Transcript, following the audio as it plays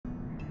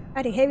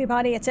Alrighty, hey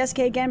everybody, it's SK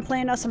again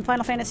playing us some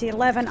Final Fantasy XI.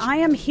 I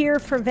am here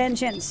for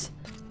vengeance.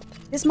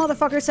 This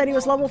motherfucker said he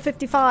was level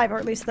 55, or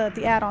at least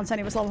the add-on said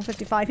he was level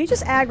 55. He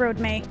just aggroed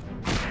me.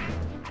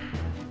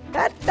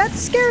 That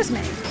scares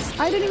me.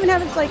 I didn't even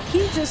have it, like,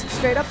 he just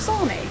straight up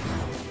saw me.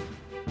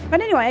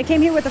 But anyway, I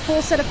came here with a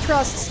full set of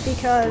trusts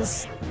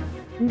because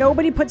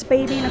nobody puts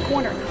baby in a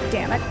corner.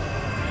 Damn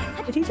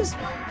it. Did he just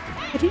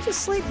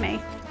sleep me?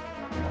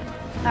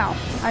 Oh,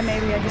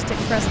 maybe I just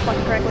didn't press the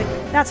button correctly.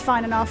 That's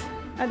fine enough.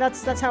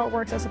 That's how it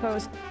works, I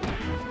suppose.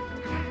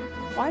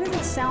 Why does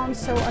it sound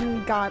so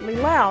ungodly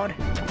loud?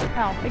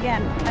 Oh,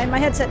 again, I had my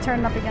headset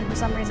turned up again for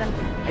some reason.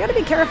 I gotta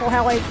be careful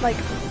how I, like,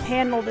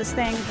 handle this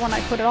thing when I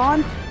put it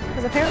on,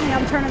 because apparently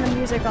I'm turning the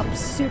music up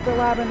super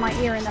loud in my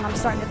ear, and then I'm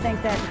starting to think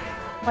that,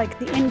 like,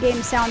 the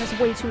in-game sound is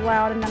way too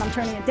loud, and then I'm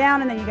turning it down,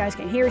 and then you guys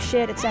can hear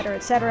shit, etc.,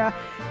 etc.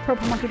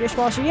 Purple Monkey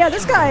Dishwasher. Yeah,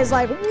 this guy is,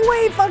 like,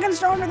 way fucking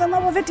stronger than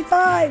level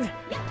 55!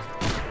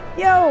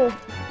 Yo!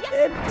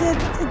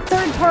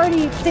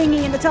 Third-party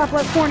thingy in the top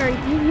left corner,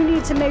 you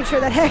need to make sure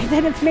that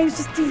that information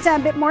just seems a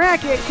bit more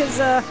accurate, because,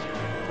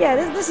 yeah,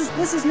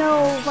 this is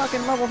no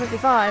fucking level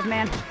 55,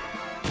 man.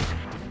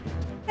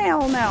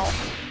 Hell no.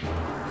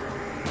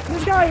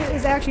 This guy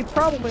is actually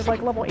probably,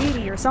 like, level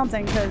 80 or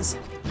something, because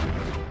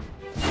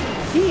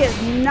he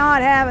is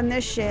not having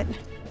this shit.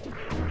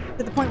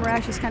 To the point where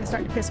actually it's kind of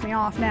starting to piss me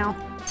off now.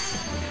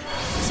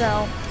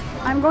 So,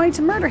 I'm going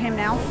to murder him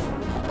now.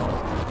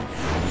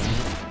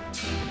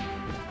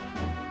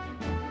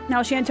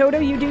 Now,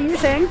 Shantoto, you do your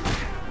thing.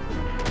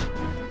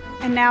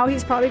 And now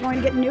he's probably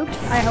going to get nuked,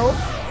 I hope.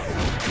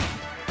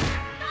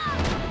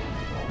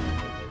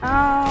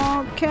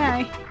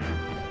 Okay.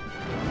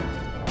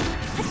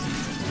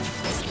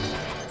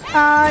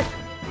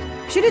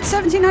 She did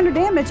 1,700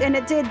 damage, and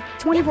it did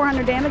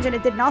 2,400 damage, and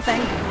it did nothing.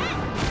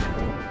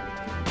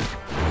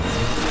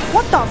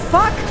 What the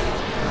fuck?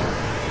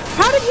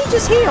 How did he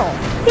just heal?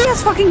 He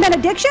has fucking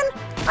benediction?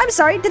 I'm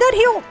sorry, did that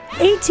heal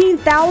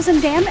 18,000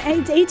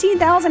 damage?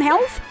 18,000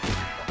 health?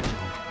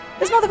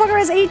 This motherfucker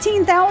has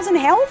 18,000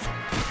 health?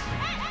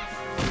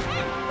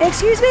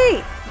 Excuse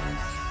me!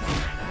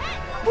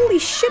 Holy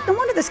shit, no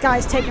wonder this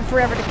guy's taking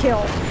forever to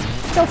kill.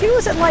 So if he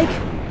was at like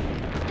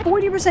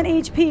 40%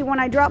 HP when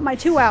I dropped my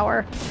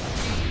 2-hour...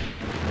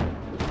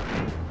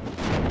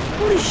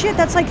 Holy shit,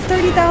 that's like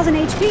 30,000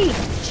 HP.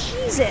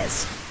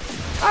 Jesus.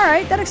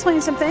 Alright, that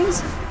explains some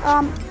things.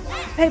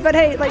 Hey,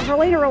 like,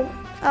 Verlainer,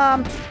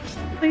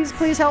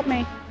 please help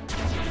me.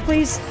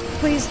 Please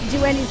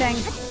do anything.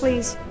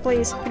 Please,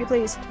 could you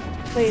please?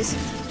 Please.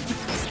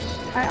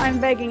 I'm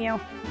begging you.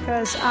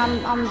 Because,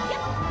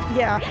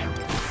 yeah.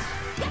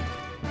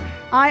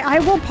 I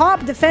will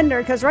pop Defender,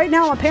 because right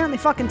now I'm apparently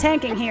fucking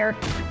tanking here.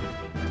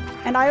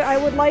 And I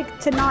would like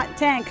to not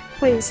tank,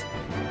 please.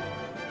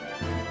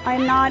 I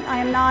am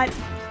not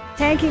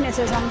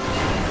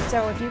tankinessism.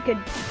 So if you could,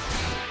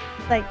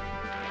 like,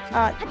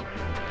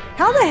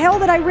 how the hell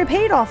did I rip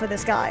hate off of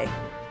this guy?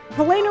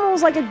 Valena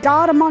was like a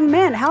god among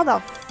men. How the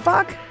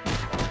fuck?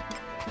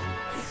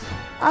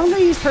 I'm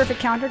gonna use perfect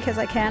counter because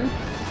I can.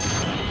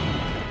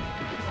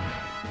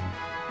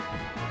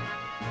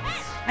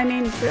 I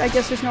mean, I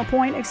guess there's no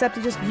point except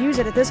to just use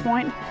it at this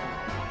point.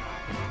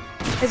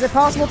 Is it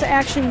possible to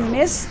actually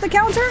miss the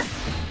counter?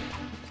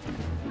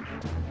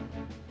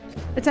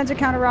 Attempt to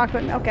counter rock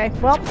button. Okay,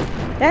 well,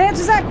 that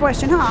answers that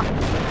question, huh?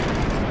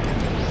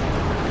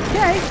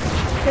 Okay,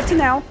 good to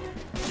know.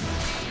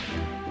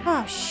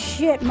 Oh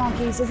shit,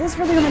 monkeys. Is this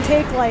really gonna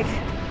take, like...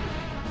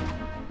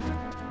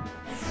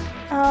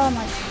 Oh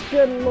my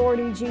good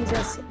lordy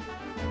Jesus.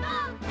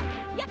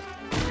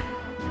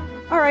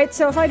 Alright,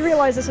 so if I'd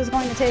realized this was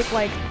going to take,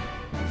 like,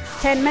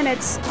 10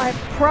 minutes, I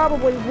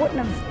probably would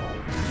have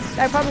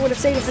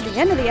saved it for the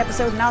end of the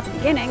episode, not the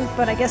beginning,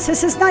 but I guess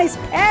this is nice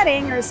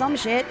padding or some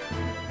shit.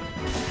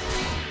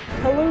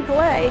 Haloo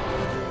Calais.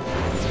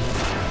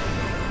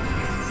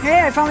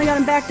 Hey, I finally got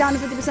him back down to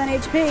 50%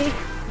 HP.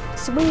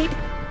 Sweet.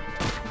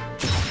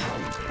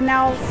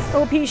 Now,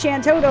 OP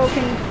Shantoto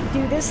can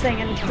do this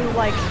thing and do,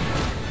 like,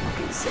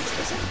 fucking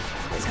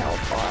 6% his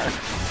health bar.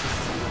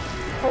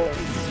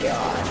 Holy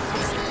god.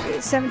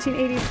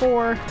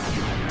 1784.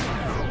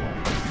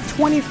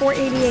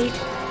 2488.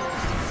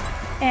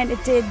 And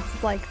it did,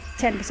 like,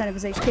 10% of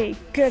his HP.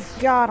 Good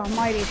god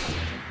almighty.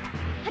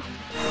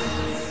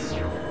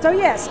 So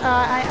yes,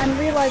 I'm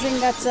realizing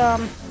that,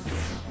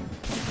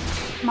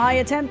 my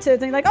attempt to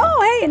think like,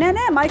 oh hey, an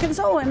NM, I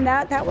console him,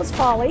 that was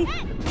folly.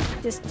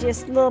 Just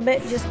a little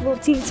bit, just a little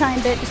teeny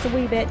tiny bit, just a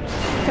wee bit.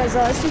 Because,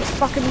 this dude's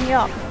fucking me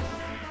up.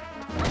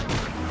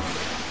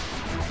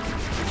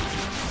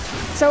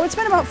 So it's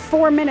been about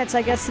 4 minutes,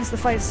 I guess, since the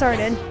fight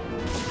started.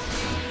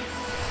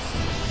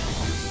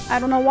 I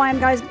don't know why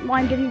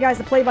I'm giving you guys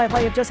the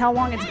play-by-play of just how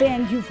long it's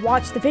been. You've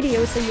watched the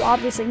video, so you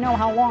obviously know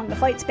how long the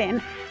fight's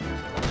been.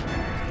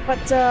 But,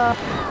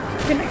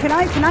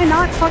 can I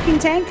not fucking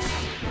tank?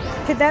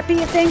 Could that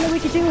be a thing that we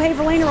could do? Hey,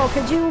 Valena,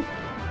 could you,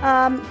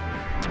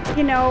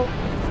 you know,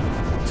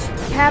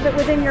 have it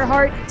within your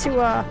heart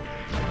to,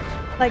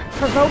 like,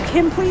 provoke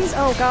him, please?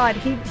 Oh god,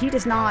 he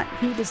does not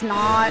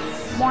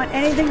want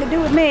anything to do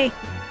with me.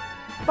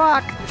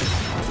 Fuck.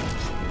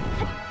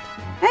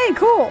 Hey,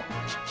 cool.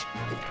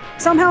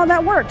 Somehow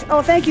that worked.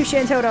 Oh, thank you,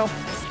 Shantoto.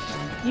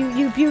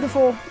 You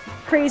beautiful,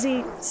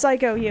 crazy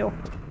psycho, you.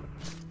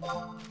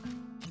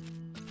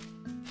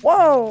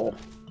 Whoa.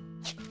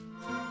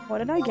 What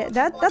did I get?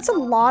 That's a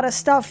lot of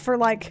stuff for,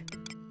 like,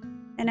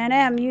 an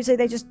NM. Usually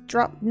they just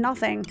drop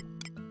nothing.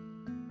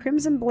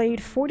 Crimson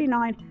Blade,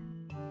 49.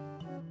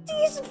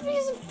 These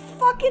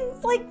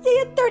fucking, like, they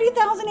had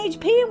 30,000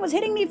 HP and was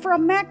hitting me for a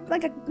mech,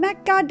 like a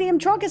mech goddamn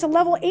truck is a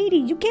level 80.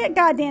 You can't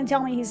goddamn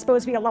tell me he's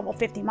supposed to be a level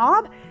 50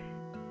 mob.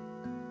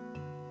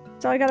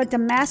 So I got a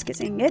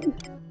Damascus ingot.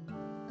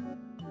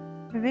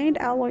 A veined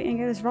alloy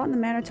ingot is wrought in the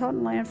manor taught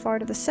in land far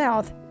to the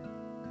south.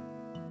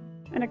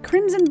 And a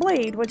Crimson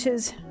Blade, which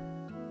is...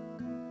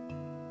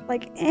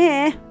 like,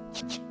 eh.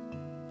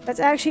 That's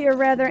actually a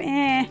rather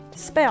eh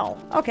spell.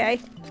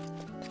 Okay.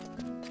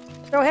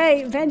 So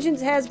hey,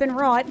 vengeance has been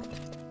wrought.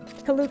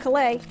 Kalu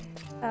Kalay.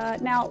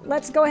 Now,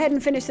 let's go ahead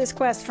and finish this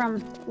quest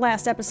from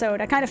last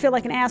episode. I kind of feel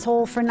like an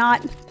asshole for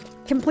not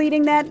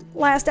completing that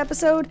last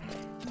episode.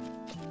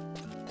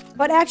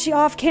 But actually,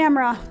 off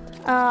camera,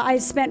 I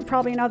spent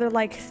probably another,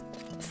 like,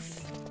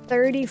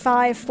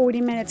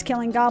 35-40 minutes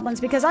killing goblins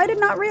because I did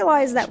not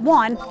realize that,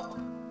 one,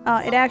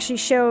 it actually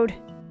showed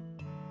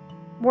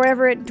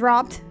wherever it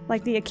dropped,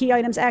 like the key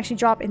items actually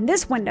drop in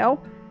this window,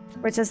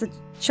 where it says the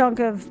chunk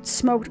of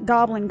smoked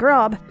goblin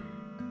grub,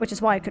 which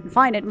is why I couldn't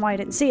find it and why I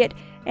didn't see it.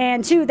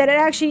 And two, that it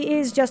actually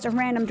is just a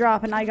random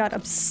drop and I got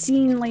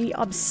obscenely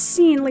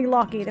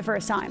lucky the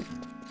first time.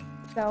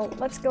 So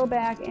let's go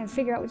back and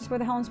figure out which is where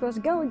the hell I'm supposed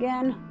to go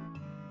again.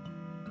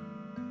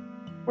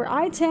 Where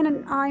I-10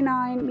 and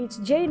I-9 meets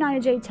J9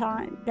 and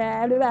J10.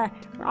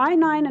 Where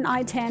I-9 and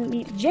I-10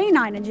 meet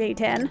J9 and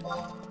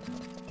J10.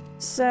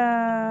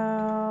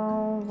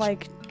 So,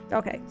 like,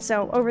 okay,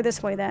 so over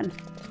this way then.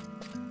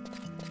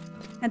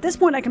 At this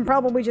point, I can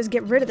probably just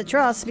get rid of the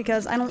truss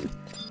because I don't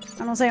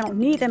say I don't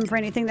need them for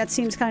anything. That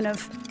seems kind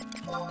of,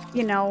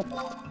 you know,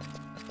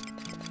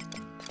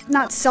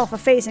 not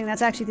self-effacing.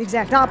 That's actually the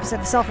exact opposite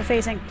of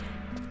self-effacing.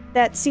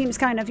 That seems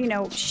kind of, you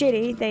know,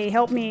 shitty. They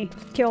helped me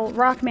kill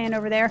Rockman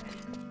over there.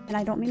 And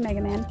I don't mean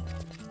Mega Man.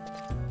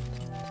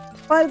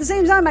 But at the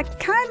same time, I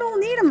kind of don't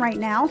need them right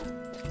now.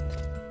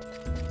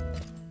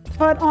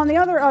 But on the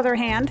other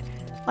hand,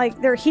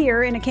 like, they're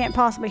here and it can't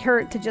possibly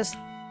hurt to just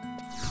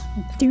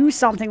do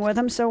something with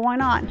them, so why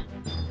not?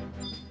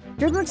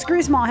 Driblix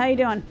Grismal, how you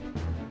doing?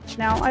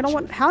 Now, I don't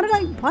want... How did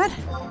I... What?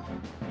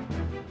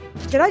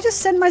 Did I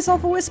just send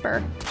myself a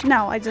whisper?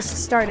 No, I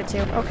just started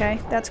to. Okay,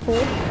 that's cool.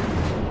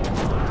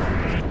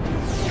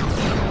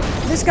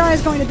 This guy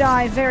is going to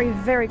die very,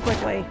 very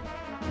quickly.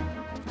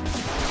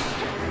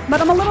 But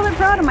I'm a little bit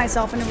proud of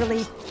myself in a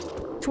really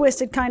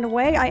twisted kind of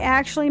way. I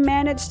actually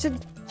managed to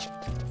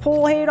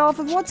pull hate off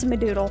of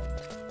What's-a-Madoodle.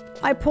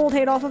 I pulled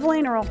hate off of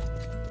Lanerl.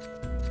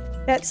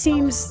 That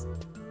seems,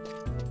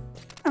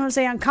 I don't want to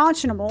say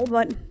unconscionable,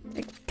 but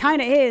it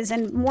kind of is,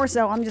 and more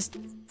so, I'm just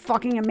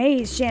fucking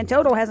amazed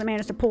Shantoto hasn't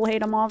managed to pull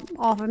hate off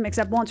of him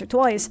except once or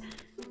twice.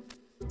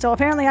 So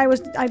apparently I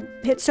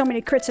hit so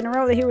many crits in a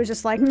row that he was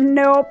just like,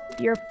 nope,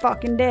 you're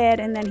fucking dead,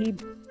 and then he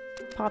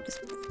popped his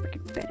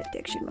freaking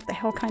benediction. What the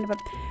hell kind of a...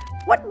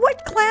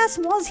 What class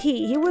was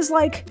he? He was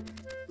like...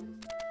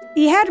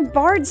 He had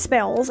bard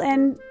spells,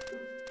 and,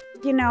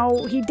 you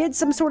know, he did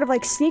some sort of,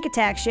 like, sneak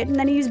attack shit, and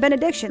then he used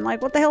benediction.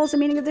 Like, what the hell is the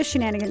meaning of this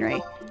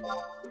shenaniganry?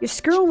 You're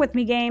screwing with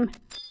me, game.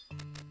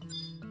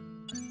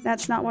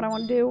 That's not what I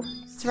want to do.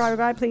 Survivor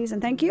guide, please,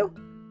 and thank you.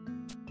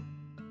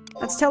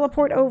 Let's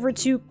teleport over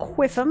to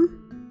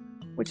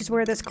Quiffum, which is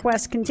where this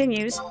quest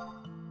continues.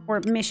 Or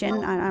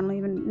mission, I don't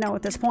even know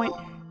at this point.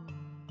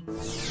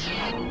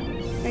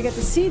 I get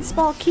the seed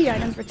spall key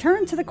items.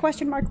 Return to the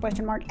question mark,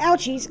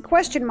 ouchies,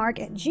 question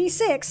mark at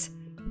G6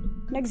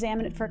 and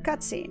examine it for a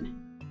cutscene.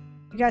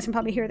 You guys can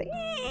probably hear the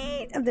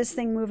eeeet of this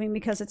thing moving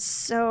because it's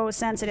so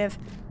sensitive.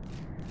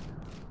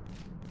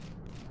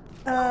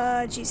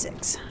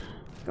 G6.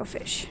 Go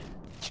fish.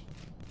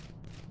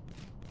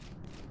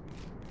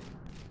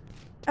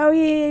 Oh,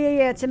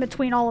 yeah. It's in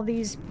between all of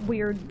these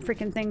weird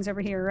freaking things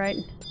over here, right?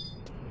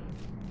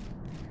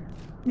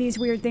 These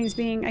weird things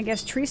being, I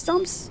guess, tree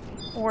stumps?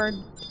 Or...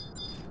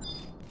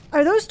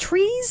 Are those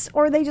trees?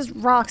 Or are they just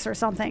rocks or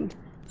something?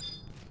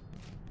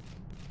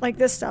 Like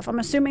this stuff. I'm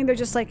assuming they're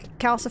just like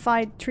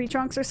calcified tree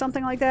trunks or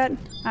something like that.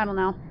 I don't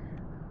know.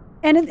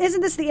 And isn't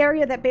this the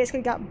area that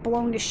basically got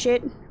blown to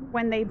shit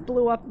when they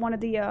blew up one of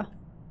the,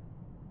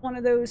 one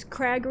of those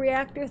Crag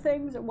reactor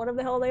things? Or whatever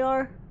the hell they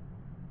are?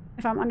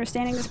 If I'm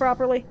understanding this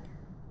properly.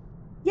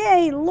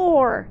 Yay,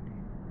 lore!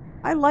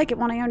 I like it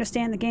when I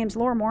understand the game's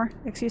lore more.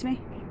 Excuse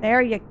me.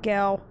 There you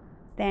go.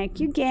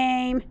 Thank you,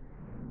 game.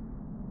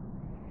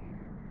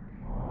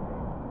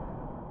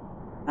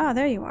 Ah,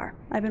 there you are.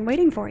 I've been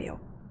waiting for you.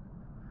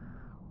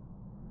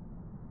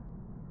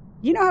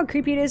 You know how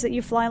creepy it is that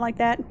you fly like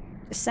that?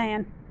 Just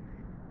saying.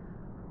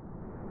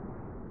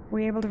 Were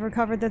you able to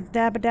recover the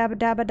dabba dabba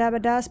dabba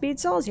dabba da speed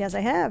souls? Yes, I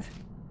have.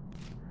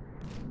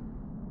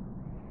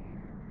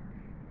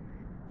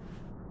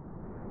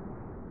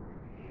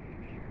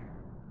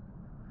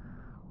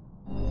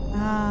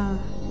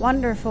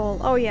 Wonderful.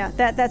 Oh yeah,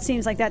 that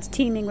seems like that's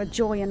teeming with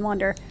joy and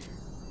wonder.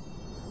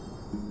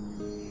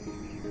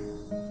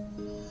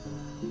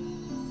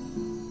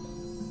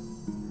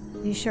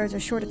 These shards are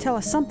sure to tell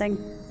us something.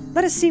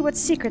 Let us see what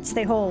secrets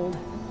they hold.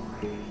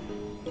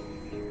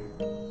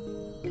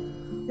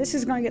 This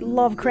is gonna get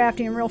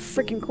Lovecraftian real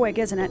freaking quick,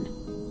 isn't it?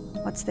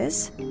 What's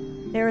this?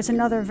 There is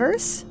another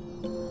verse?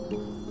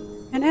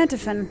 An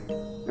antiphon.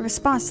 A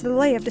response to the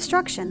lay of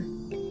destruction.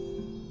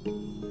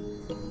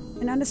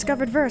 An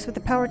undiscovered verse with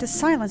the power to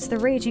silence the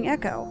raging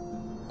echo.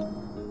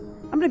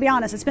 I'm gonna be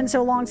honest, it's been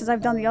so long since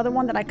I've done the other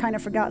one that I kind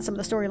of forgot some of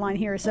the storyline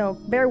here, so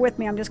bear with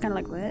me, I'm just kind of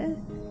like,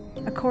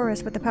 what? A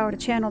chorus with the power to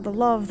channel the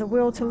love, the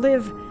will to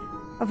live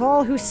of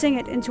all who sing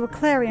it into a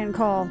clarion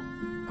call.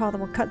 A call that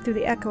will cut through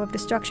the echo of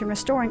destruction,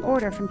 restoring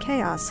order from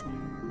chaos.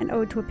 An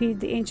ode to appease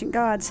the ancient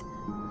gods.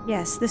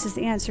 Yes, this is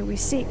the answer we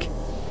seek.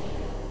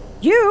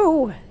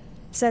 You!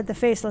 Said the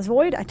faceless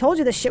void. I told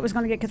you this shit was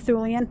gonna get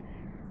Cthulhian.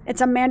 It's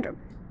a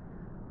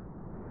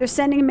They're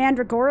sending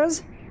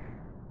mandragoras?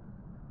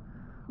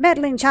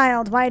 Meddling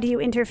child, why do you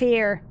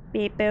interfere?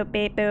 Beep boop,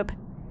 beep boop.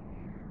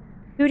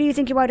 Who do you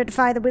think you are to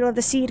defy the will of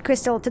the seed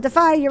crystal, to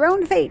defy your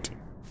own fate?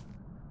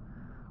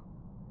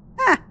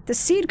 Ah, the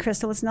seed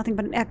crystal is nothing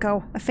but an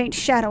echo, a faint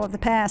shadow of the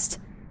past.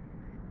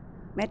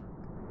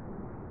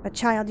 But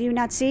child, do you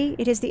not see?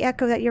 It is the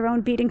echo that your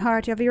own beating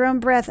heart, of your own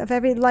breath, of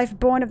every life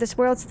born of this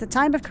world since the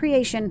time of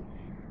creation.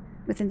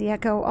 Within the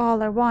echo,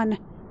 all are one,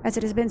 as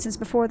it has been since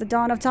before the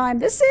dawn of time.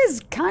 It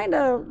is kind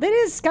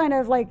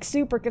of like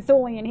super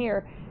Cthulhian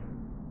here.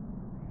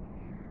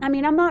 I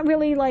mean, I'm not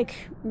really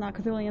like, not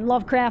Cthulhian,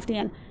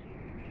 Lovecraftian.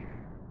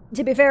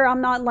 To be fair,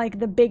 I'm not like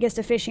the biggest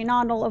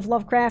aficionado of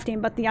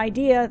Lovecraftian, but the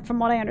idea, from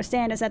what I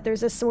understand, is that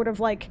there's this sort of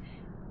like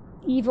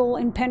evil,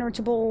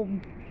 impenetrable,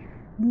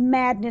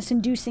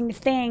 madness-inducing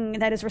thing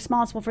that is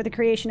responsible for the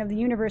creation of the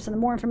universe, and the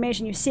more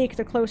information you seek,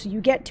 the closer you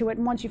get to it,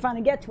 and once you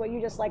finally get to it,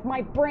 you're just like,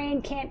 my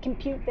brain can't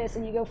compute this,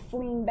 and you go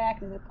fleeing back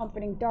into the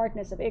comforting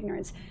darkness of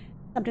ignorance.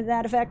 Something to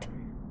that effect.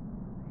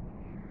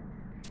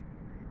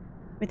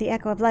 With the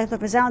echo of life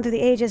that resound through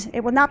the ages, it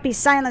will not be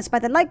silenced by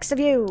the likes of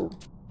you!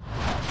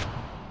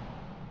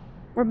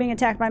 We're being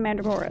attacked by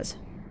mandragoras.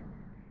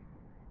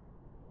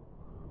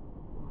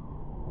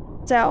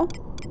 So,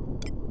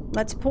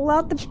 let's pull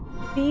out the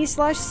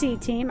B/C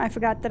team. I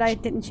forgot that I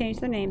didn't change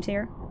their names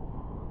here.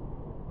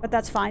 But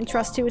that's fine.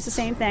 Trust 2 is the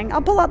same thing.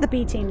 I'll pull out the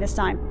B team this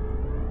time.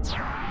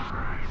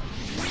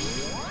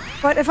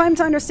 But if I'm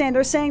to understand,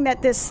 they're saying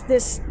that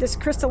this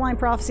crystalline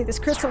prophecy, this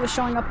crystal is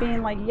showing up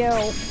being like, yo,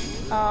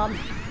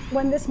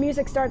 when this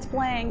music starts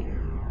playing,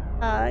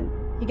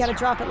 you gotta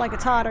drop it like a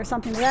tot or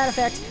something to that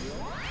effect.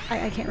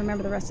 I can't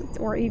remember the rest of,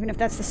 or even if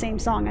that's the same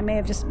song. I may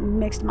have just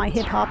mixed my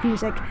hip-hop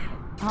music.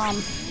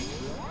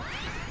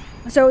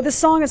 So this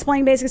song is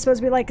playing basically supposed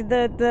to be like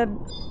the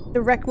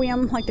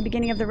requiem, like the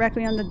beginning of the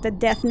requiem, the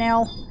death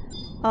knell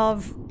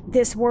of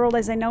this world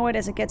as I know it,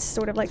 as it gets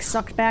sort of like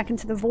sucked back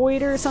into the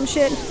void or some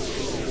shit.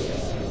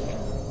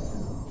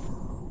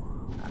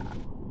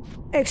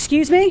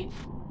 Excuse me?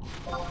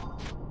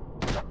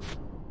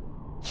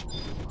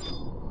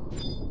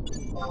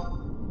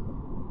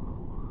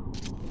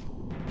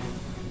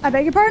 I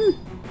beg your pardon?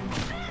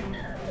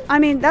 I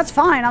mean, that's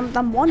fine.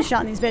 I'm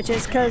one-shotting these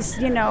bitches because,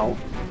 you know,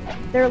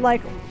 they're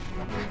like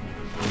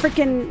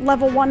freaking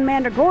level 1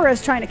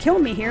 mandragoras trying to kill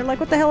me here. Like,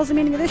 what the hell is the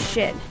meaning of this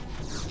shit?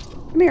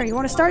 Come here, you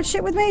want to start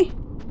shit with me?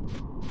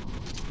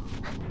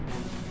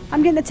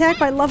 I'm getting attacked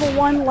by level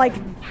 1, like,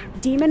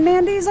 demon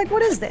mandies? Like,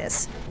 what is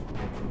this?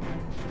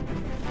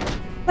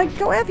 Like,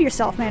 go F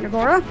yourself,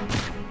 mandragora.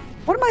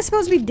 What am I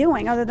supposed to be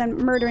doing other than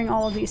murdering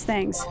all of these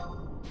things?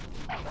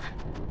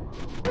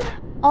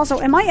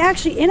 Also, am I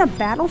actually in a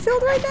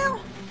battlefield right now?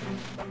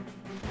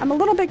 I'm a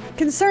little bit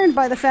concerned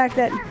by the fact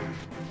that,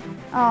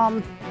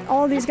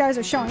 all of these guys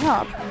are showing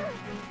up.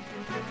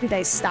 Do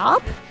they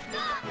stop?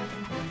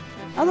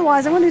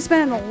 Otherwise, I'm going to be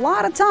spending a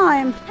lot of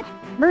time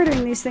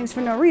murdering these things for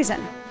no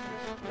reason.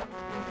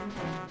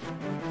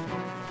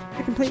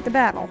 To complete the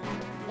battle.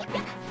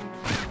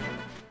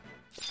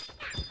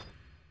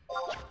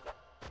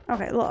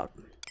 Okay, look.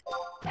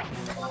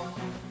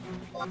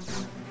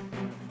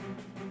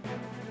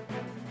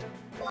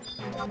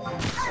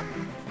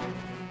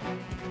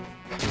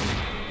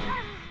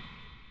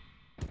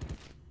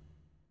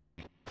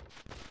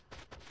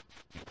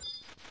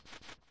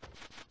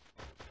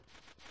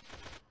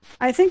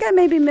 I think I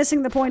may be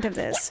missing the point of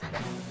this.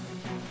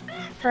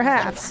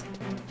 Perhaps.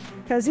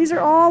 Because these are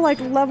all like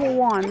level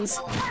 1s.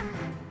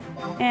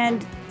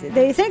 And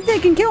they think they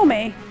can kill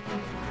me.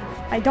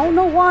 I don't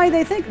know why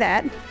they think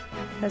that.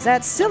 Because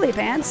that's silly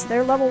pants.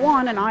 They're level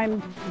 1 and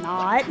I'm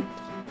not.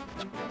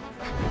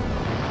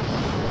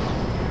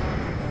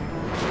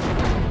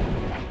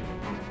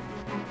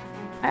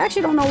 I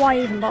actually don't know why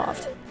I even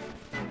buffed.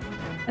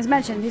 As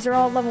mentioned, these are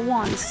all level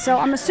 1s. So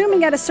I'm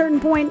assuming at a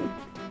certain point,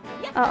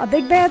 a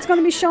big bad's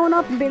gonna be showing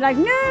up and be like,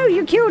 no,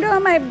 you killed all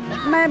my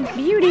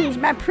beauties,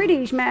 my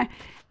pretties, my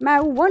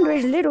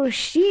wondrous little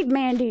sheep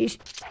mandies.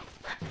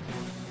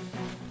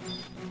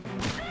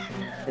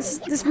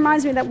 This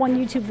reminds me of that one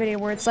YouTube video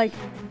where it's like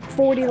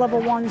 40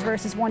 level 1s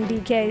versus 1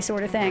 DK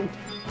sort of thing.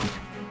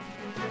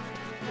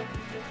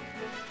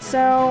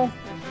 So...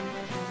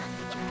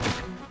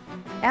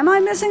 am I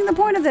missing the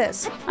point of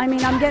this? I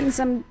mean, I'm getting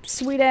some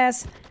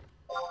sweet-ass...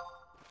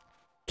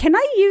 Can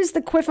I use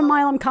the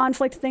Quifamylum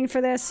conflict thing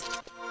for this?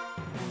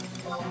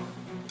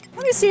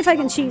 Let me see if I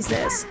can cheese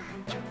this.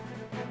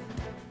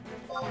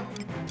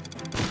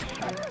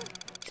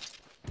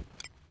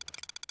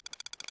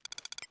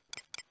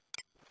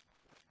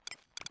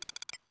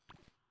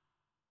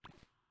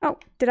 Oh,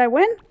 did I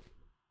win?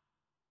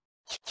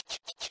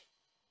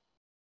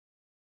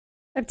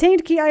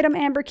 Obtained key item,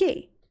 amber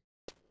key.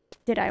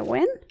 Did I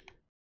win?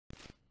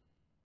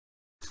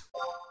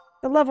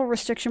 The level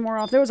restriction wore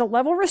off. There was a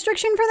level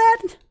restriction for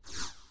that?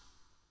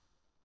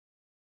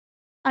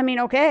 I mean,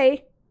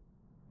 okay.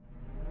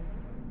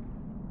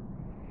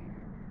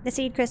 The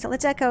seed crystal,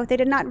 its echo. They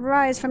did not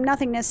rise from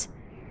nothingness.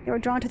 They were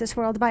drawn to this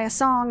world by a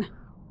song.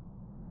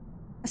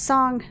 A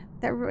song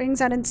that rings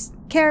out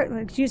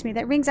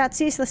that rings out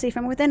ceaselessly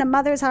from within a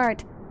mother's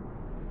heart.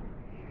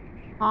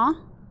 Huh?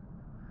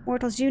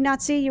 Mortals, do you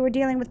not see you were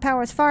dealing with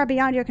powers far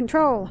beyond your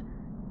control?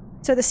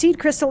 So the seed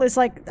crystal is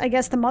like, I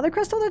guess, the mother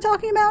crystal they're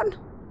talking about?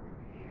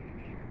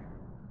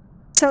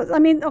 So, I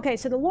mean, okay,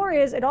 so the lore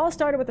is, it all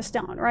started with a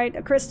stone, right?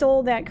 A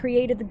crystal that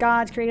created the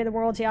gods, created the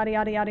worlds, yada,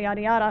 yada, yada,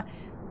 yada, yada.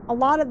 A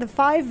lot of the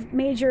 5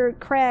 major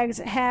crags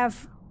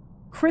have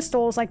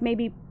crystals, like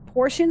maybe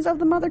portions of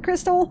the mother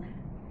crystal,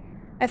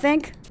 I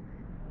think.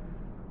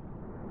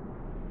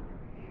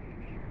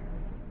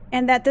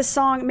 And that this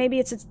song, maybe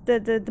it's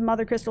the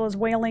mother crystal is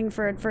wailing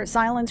for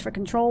silence, for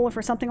control, or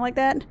for something like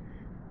that.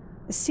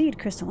 The seed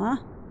crystal, huh?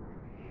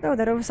 Oh,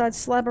 that oversized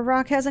slab of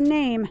rock has a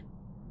name.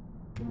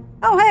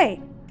 Oh,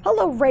 hey!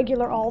 Hello,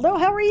 regular Aldo.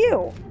 How are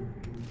you?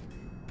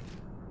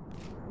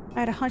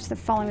 I had a hunch that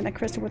following that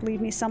crystal would lead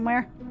me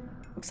somewhere.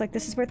 Looks like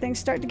this is where things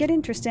start to get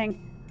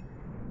interesting.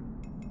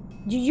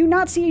 Do you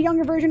not see a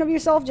younger version of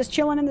yourself just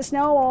chilling in the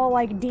snow, all,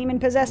 like,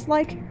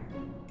 demon-possessed-like?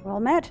 Well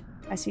met.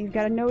 I see you've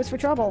got a nose for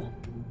trouble.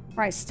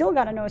 Or I still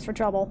got a nose for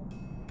trouble.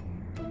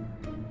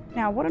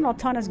 Now, what in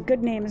Altana's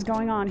good name is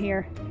going on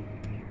here?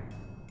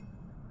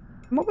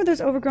 And what were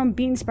those overgrown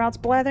bean sprouts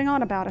blathering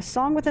on about? A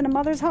song within a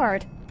mother's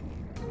heart?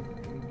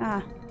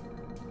 Ah.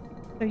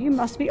 So you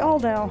must be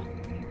Aldo.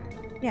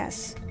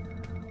 Yes.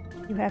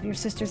 You have your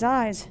sister's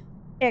eyes.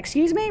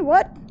 Excuse me?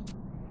 What?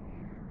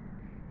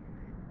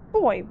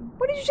 Boy,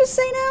 what did you just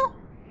say now?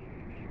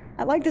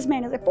 I like this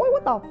man. He's like, boy,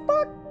 what the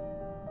fuck?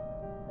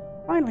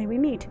 Finally, we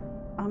meet.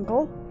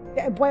 Uncle.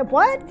 Wait,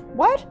 what?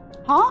 What?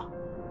 Huh?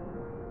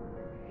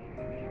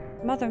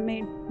 Mother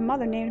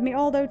named me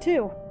Aldo,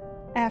 too.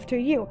 After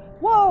you.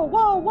 Whoa,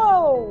 whoa,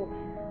 whoa!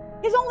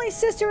 His only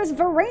sister is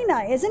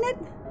Verena, isn't it?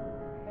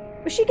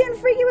 Was she getting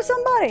freaky with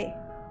somebody?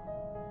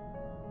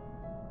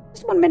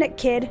 Just 1 minute,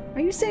 kid.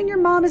 Are you saying your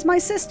mom is my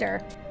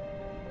sister?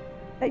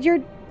 That you're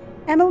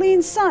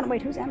Emmeline's son?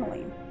 Wait, who's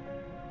Emmeline?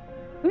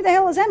 Who the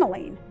hell is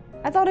Emmeline?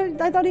 I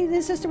thought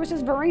his sister was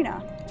just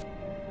Verena.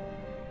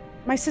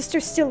 My sister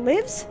still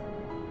lives?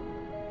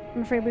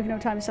 I'm afraid we've no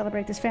time to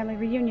celebrate this family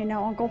reunion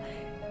now, Uncle.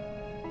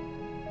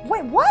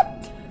 Wait,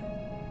 what?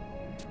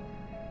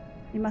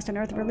 You must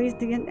unearth and release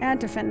the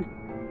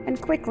antiphon.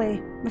 And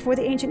quickly, before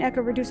the ancient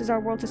echo reduces our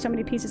world to so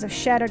many pieces of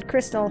shattered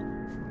crystal.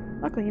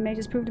 Luckily, you may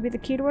just prove to be the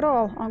key to it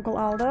all, Uncle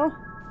Aldo.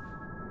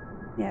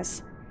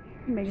 Yes.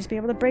 You may just be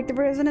able to break the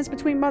resonance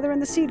between Mother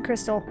and the seed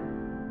crystal.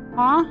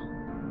 Huh?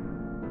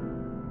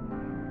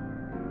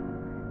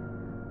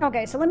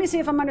 Okay, so let me see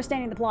if I'm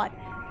understanding the plot.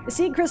 The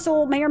seed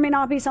crystal may or may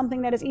not be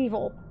something that is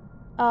evil.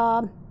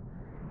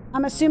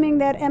 I'm assuming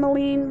that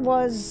Emmeline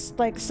was,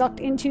 like, sucked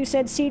into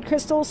said seed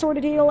crystal sort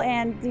of deal,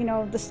 and, you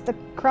know, the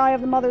cry of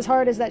the mother's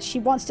heart is that she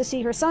wants to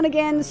see her son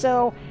again,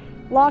 so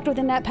locked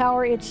within that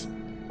power, it's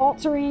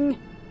altering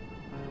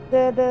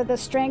the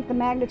strength, the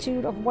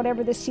magnitude of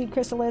whatever this seed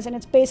crystal is, and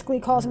it's basically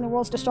causing the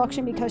world's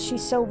destruction because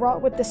she's so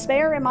wrought with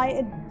despair.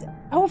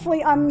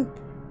 Hopefully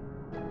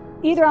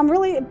either I'm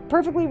really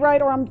perfectly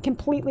right or I'm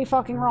completely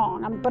fucking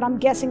wrong, but I'm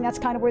guessing that's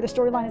kind of where the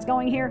storyline is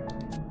going here.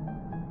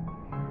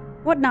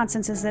 What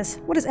nonsense is this?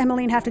 What does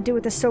Emmeline have to do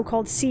with this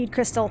so-called seed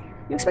crystal?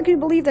 You expect me to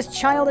believe this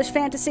childish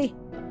fantasy?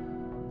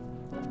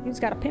 Dude's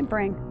got a pimp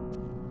ring.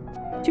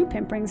 2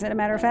 pimp rings, as a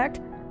matter of fact.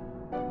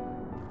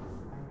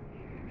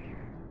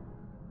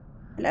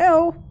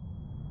 Hello?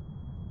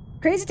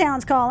 Crazy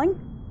Town's calling.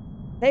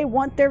 They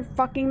want their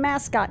fucking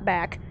mascot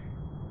back.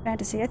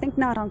 Fantasy? I think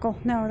not, Uncle.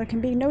 No, there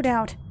can be no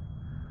doubt.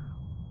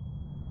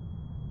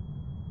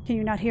 Can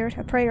you not hear it?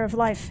 A prayer of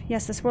life.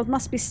 Yes, this world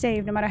must be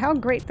saved, no matter how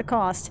great the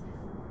cost.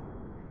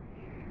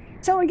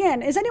 So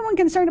again, is anyone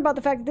concerned about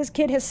the fact that this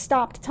kid has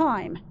stopped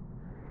time?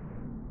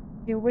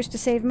 You wish to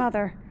save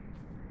Mother.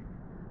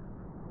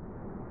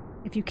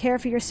 If you care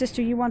for your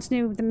sister you once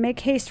knew, then make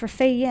haste for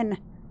Fei Yin.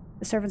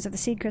 The servants of the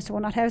Seed Crystal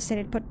will not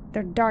hesitate to put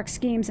their dark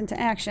schemes into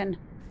action.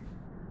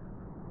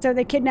 So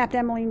they kidnapped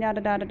Emmeline,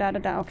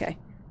 da-da-da-da-da-da, okay.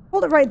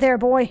 Hold it right there,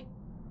 boy.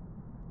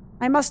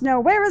 I must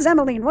know, where is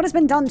Emmeline? What has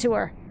been done to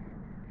her?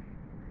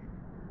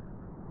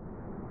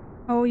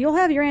 Oh, you'll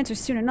have your answers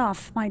soon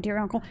enough, my dear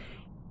uncle.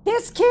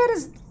 This kid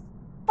is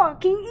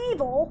fucking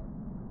evil.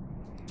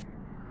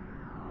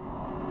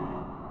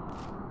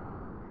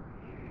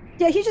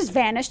 Yeah, he just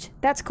vanished.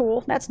 That's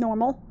cool. That's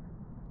normal.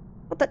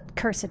 What the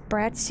cursed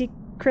brat? Seek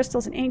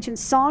crystals and ancient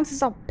songs? This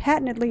is all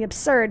patently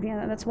absurd.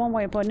 Yeah, that's one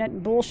way of putting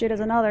it. Bullshit is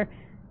another.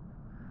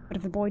 But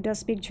if the boy does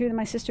speak true, then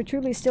my sister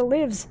truly still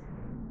lives.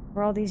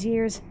 For all these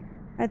years,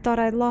 I thought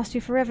I had lost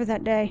you forever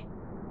that day.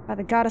 By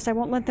the goddess, I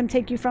won't let them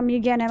take you from me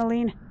again,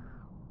 Emmeline.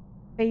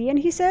 Ian,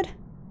 he said?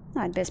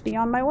 I'd best be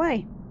on my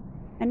way.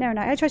 And no,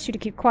 I trust you to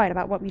keep quiet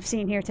about what we've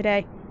seen here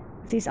today.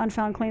 If these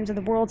unfound claims of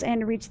the world's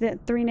end reach the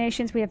three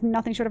nations, we have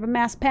nothing short of a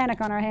mass panic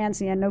on our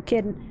hands. Yeah, no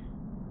kidding.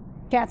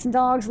 Cats and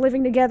dogs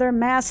living together,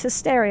 mass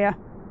hysteria.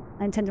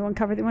 I intend to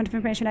uncover the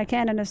information I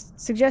can, and I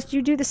suggest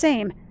you do the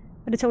same.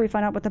 But until we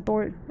find out what the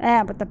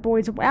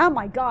boys... Oh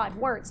my god,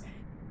 words!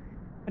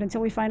 But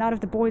until we find out if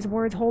the boys'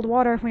 words hold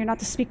water, we are not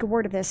to speak a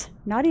word of this.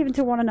 Not even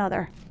to one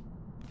another.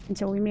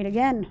 Until we meet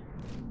again.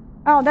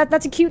 Oh,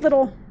 that's a cute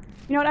little...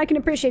 You know what, I can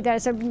appreciate that. I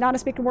said not to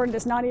speak a word of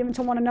this, not even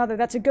to one another.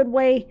 That's a good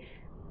way,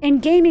 in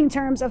gaming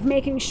terms, of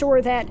making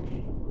sure that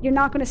you're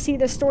not going to see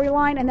this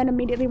storyline and then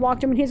immediately walk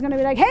to him and he's going to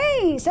be like,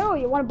 hey, so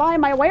you want to buy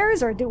my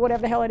wares? Or do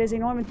whatever the hell it is you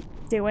want to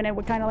do, and it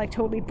would kind of like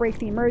totally break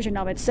the immersion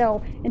of it.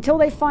 So until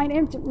they find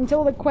him,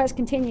 until the quest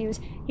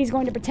continues, he's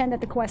going to pretend that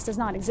the quest does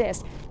not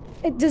exist.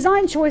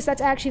 Design choice,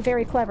 that's actually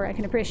very clever. I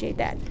can appreciate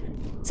that.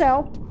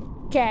 So,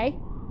 okay.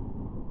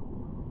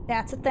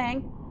 That's a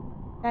thing.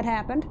 That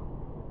happened.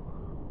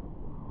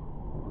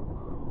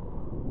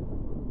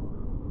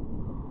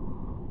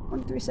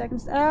 23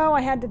 seconds. Oh,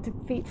 I had to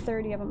defeat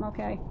 30 of them.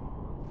 Okay.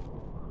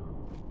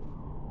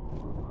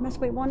 Must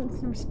wait one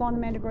to spawn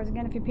the mandragores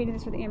again. If you're repeating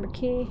this for the amber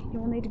key, you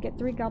will need to get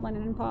 3 goblin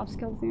and impops,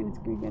 kill the thing, and it's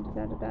going to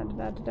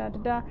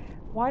get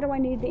Why do I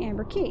need the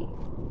amber key?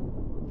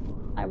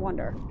 I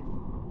wonder.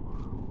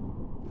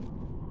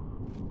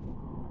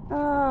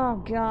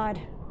 Oh, God.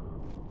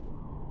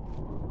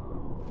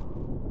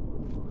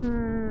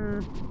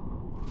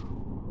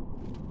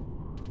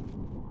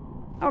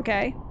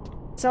 Okay.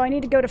 So I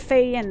need to go to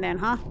Fei-Yin then,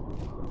 huh?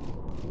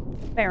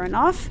 Fair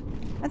enough.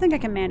 I think I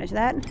can manage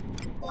that.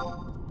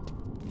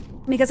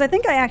 Because I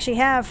think I actually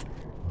have...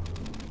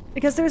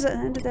 Because there's a...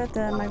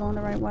 Am I going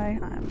the right way?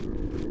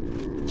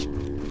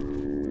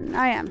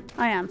 I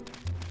am.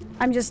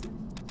 I'm just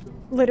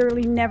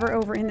literally never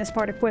over in this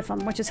part of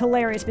Quiffham, which is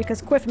hilarious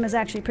because Quiffham is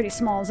actually a pretty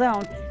small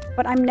zone.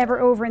 But I'm never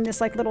over in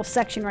this like little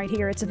section right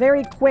here. It's a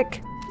very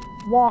quick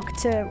walk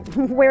to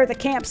where the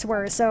camps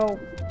were, so...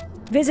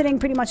 Visiting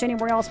pretty much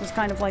anywhere else was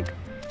kind of like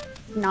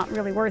not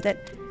really worth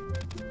it.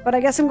 But I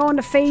guess I'm going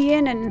to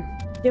Fei-Yin and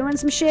doing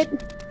some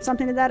shit.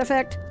 Something to that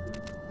effect.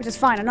 Which is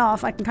fine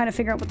enough. I can kind of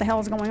figure out what the hell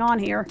is going on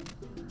here.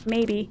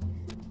 Maybe.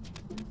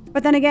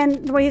 But then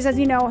again, the way he says,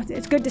 you know,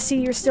 it's good to see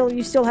you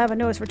still have a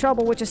nose for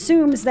trouble, which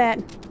assumes that,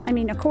 I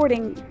mean,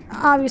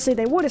 obviously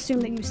they would assume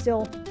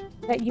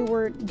that you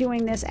were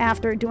doing this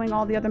after doing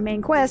all the other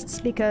main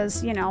quests,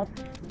 because, you know,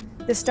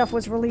 this stuff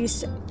was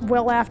released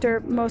well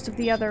after most of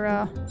the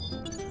other,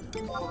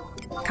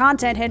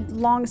 content had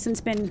long since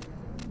been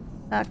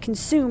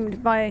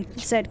consumed by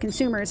said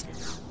consumers.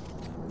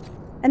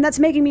 And that's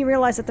making me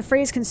realize that the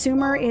phrase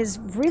consumer is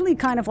really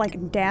kind of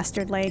like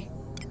dastardly.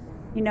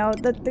 You know,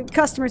 the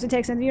customers it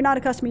takes, and you're not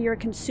a customer, you're a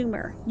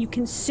consumer. You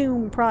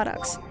consume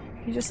products.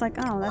 You're just like,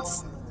 oh,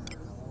 that's...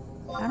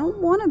 I don't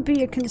want to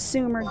be a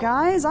consumer,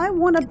 guys. I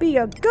want to be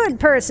a good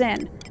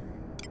person.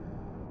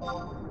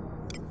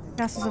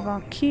 Castles of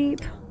our Keep.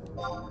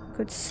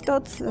 Good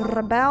Stutz,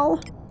 Rebel.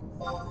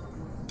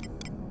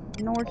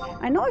 Nord.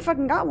 I know I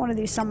fucking got one of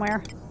these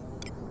somewhere.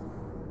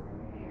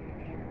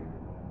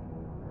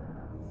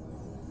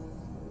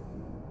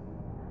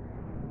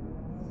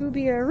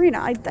 Kubia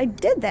Arena. I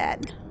did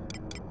that.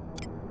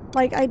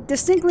 Like, I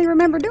distinctly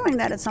remember doing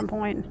that at some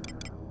point.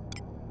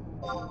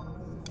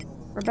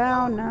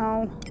 Rebel,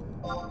 no.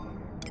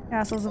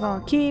 Castles of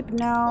All Keep,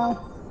 no.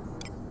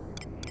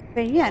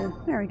 Fei-Yin.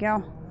 There we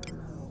go.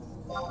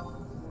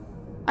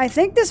 I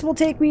think this will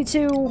take me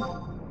to...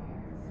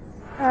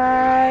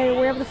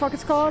 wherever the fuck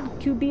it's called?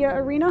 Kubia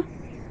Arena?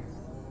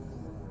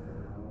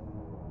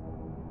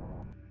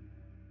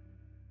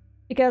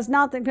 Because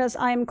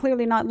I'm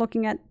clearly not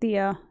looking at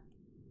the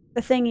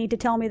thingy to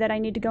tell me that I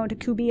need to go into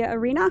Kubia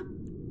Arena.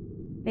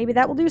 Maybe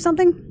that will do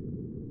something?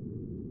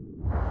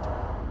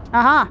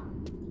 Aha!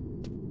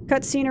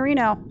 Cutscene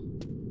Arena.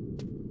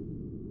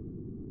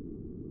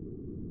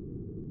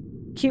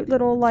 Cute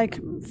little, like,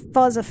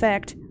 fuzz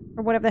effect.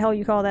 Or whatever the hell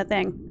you call that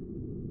thing.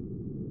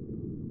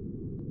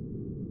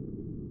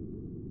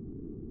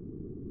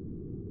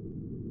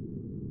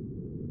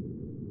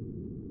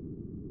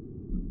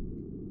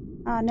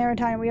 Narrow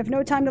time. We have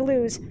no time to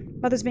lose.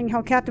 Mother's being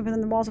held captive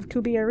within the walls of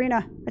Kubia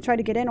Arena. I tried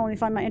to get in, only to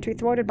find my entry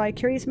thwarted by a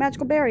curious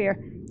magical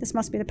barrier. This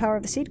must be the power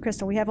of the seed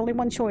crystal. We have only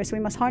one choice. We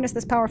must harness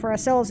this power for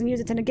ourselves and use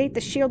it to negate the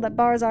shield that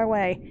bars our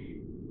way.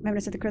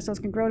 Remembrance of the crystals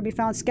can grow to be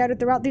found scattered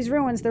throughout these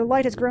ruins. Their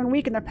light has grown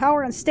weak and their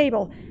power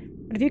unstable.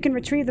 But if you can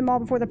retrieve them all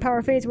before the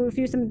power fades, we will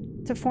use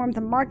them to form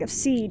the mark of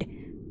seed.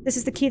 This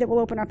is the key that will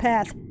open our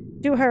path.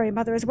 Do hurry,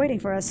 Mother is waiting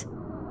for us.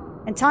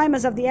 And time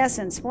is of the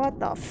essence. What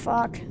the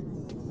fuck?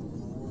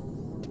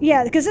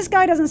 Yeah, because this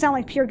guy doesn't sound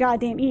like pure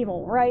goddamn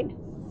evil, right?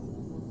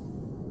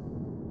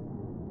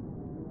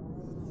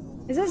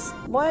 Is this...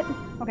 what?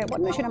 Okay,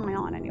 what mission am I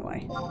on,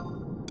 anyway?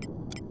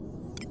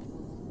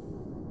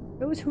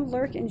 Those who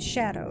lurk in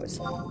shadows.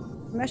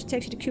 The mission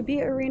takes you to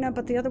Kubia Arena,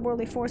 but the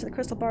otherworldly force of the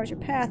crystal bars your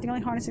path. The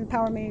only harnessing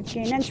power may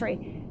gain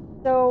entry.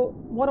 So,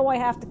 what do I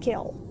have to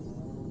kill?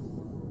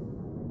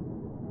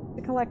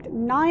 To collect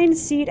 9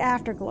 seed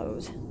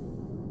afterglows.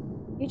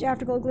 Each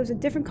afterglow glows a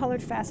different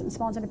colored facet and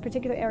spawns in a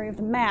particular area of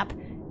the map.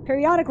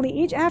 Periodically,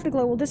 each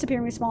afterglow will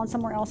disappear and respawn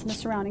somewhere else in the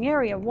surrounding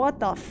area. What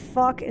the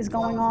fuck is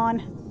going on?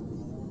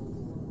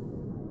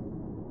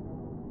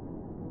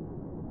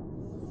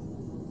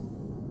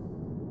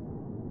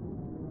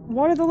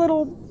 What are the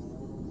little,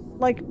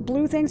 like,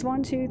 blue things?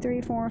 1, 2,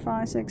 3, 4,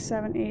 5, 6,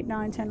 7, 8,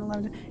 9, 10,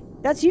 11.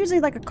 That's usually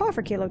like a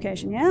coffer key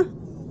location, yeah?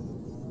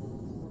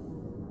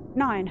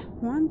 9.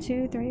 1,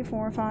 2, 3,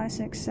 4, 5,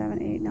 6,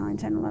 7, 8, 9,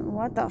 10, 11.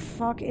 What the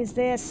fuck is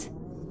this?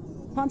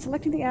 Upon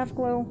selecting the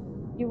afterglow,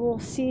 you will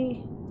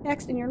see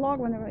text in your log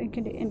when they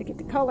can indicate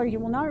the color. You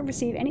will not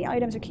receive any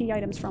items or key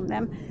items from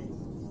them.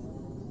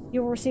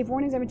 You will receive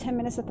warnings every 10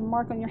 minutes that the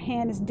mark on your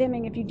hand is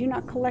dimming. If you do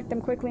not collect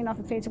them quickly enough,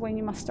 it fades away and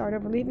you must start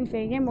over. Leaving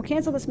Fei-Yin will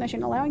cancel this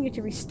mission, allowing you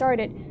to restart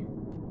it.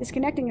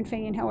 Disconnecting in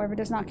Fei-Yin, however,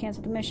 does not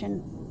cancel the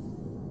mission.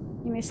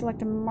 You may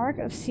select a mark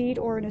of seed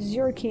or an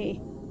azure key.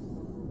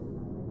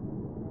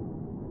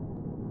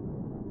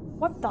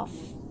 What the f...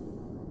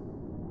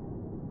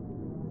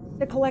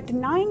 To collect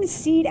 9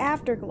 seed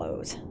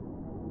afterglows.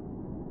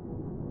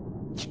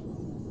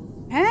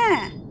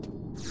 Ah!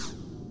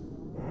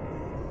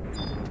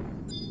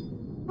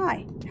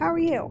 Hi, how are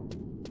you?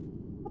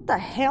 What the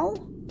hell?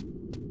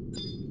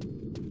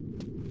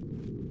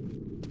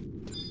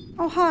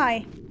 Oh,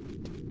 hi.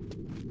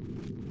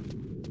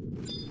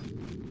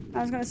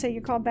 I was gonna say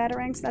you call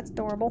batarangs? That's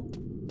adorable.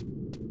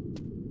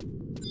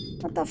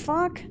 What the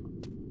fuck?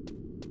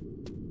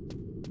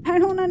 I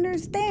don't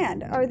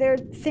understand. Are there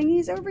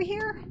thingies over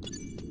here?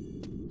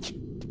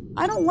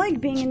 I don't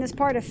like being in this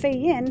part of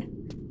Fei-Yin.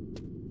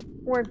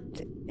 Or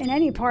in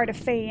any part of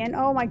Fei-Yin.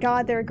 Oh my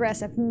god, they're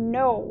aggressive.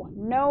 No.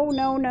 No,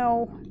 no,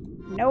 no.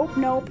 Nope,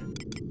 nope.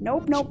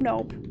 Nope, nope,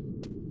 nope.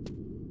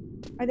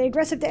 Are they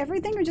aggressive to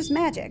everything or just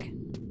magic?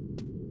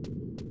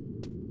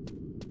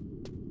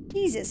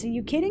 Jesus, are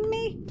you kidding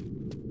me?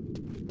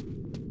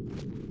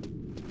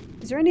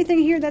 Is there anything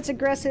here that's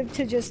aggressive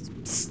to just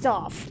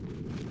stuff?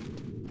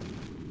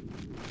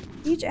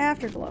 Each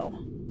afterglow.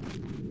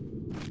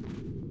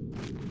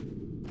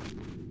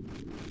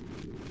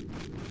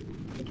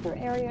 Particular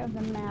area of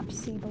the map,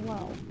 see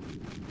below.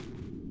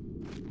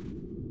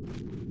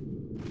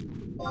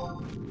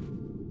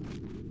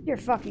 You're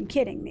fucking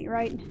kidding me,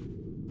 right?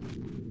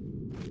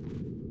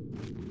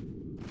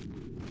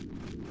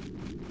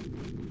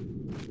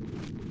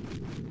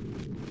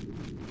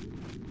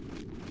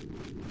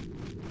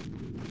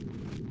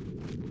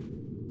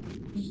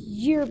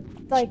 You're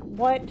like,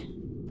 what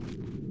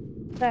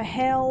the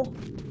hell?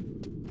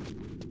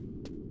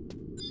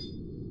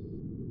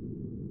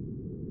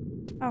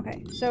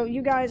 Okay, so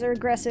you guys are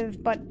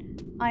aggressive, but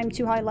I'm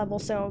too high level,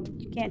 so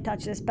you can't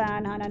touch this. Bah,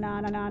 na na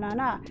na na na na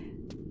na.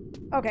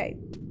 Okay.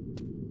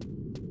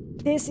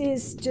 This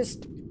is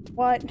just...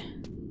 what?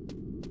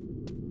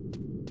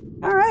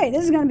 Alright,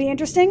 this is gonna be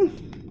interesting.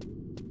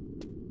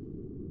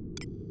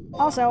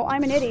 Also,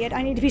 I'm an idiot.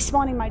 I need to be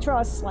spawning my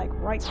trusts, like,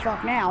 right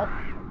fuck now.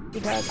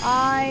 Because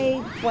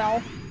I,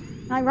 well,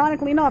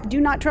 ironically enough,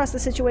 do not trust the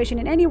situation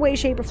in any way,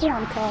 shape, or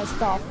form, cause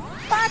the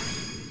fuck?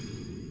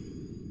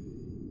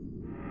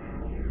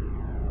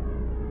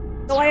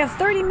 So I have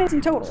 30 minutes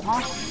in total,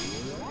 huh?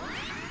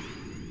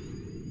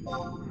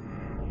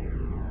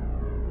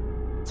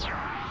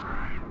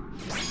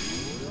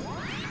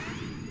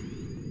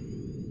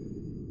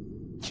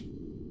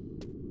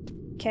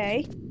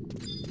 Okay.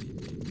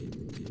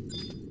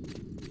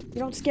 You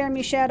don't scare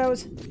me,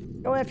 Shadows.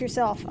 Go F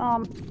yourself.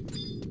 I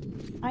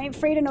ain't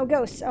afraid of no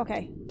ghosts.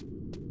 Okay.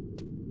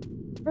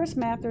 First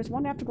map, there's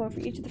one afterglow for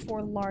each of the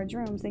 4 large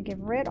rooms. They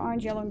give red,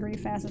 orange, yellow, and green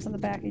facets on the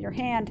back of your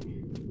hand.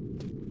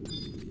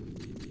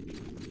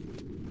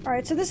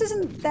 Alright, so this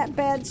isn't that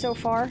bad so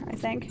far, I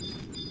think.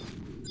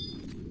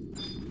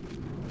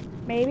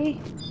 Maybe?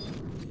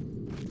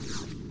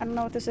 I don't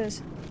know what this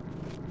is.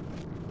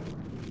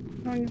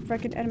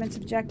 Record eminence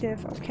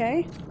objective.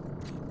 Okay.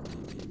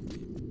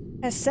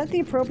 Has set the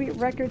appropriate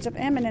records of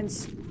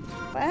eminence.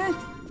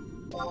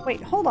 What?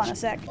 Wait, hold on a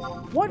sec.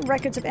 What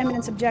records of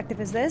eminence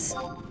objective is this?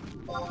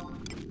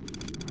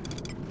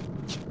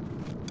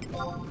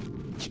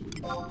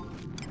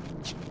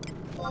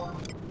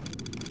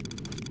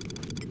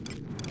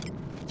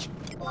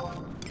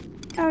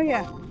 Oh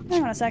yeah,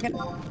 hang on a second.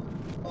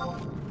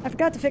 I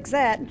forgot to fix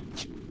that.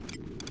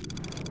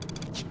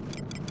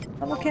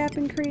 Level cap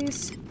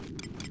increase.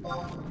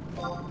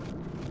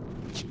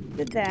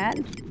 Did that.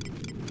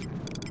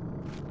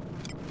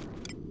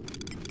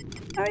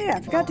 Oh yeah,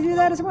 I forgot to do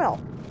that as well.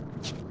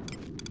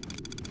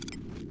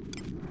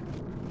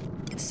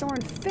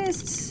 Soaring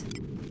fists.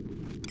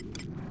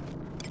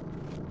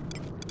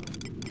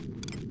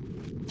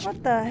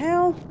 What the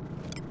hell?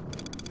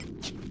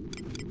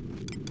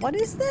 What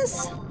is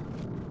this?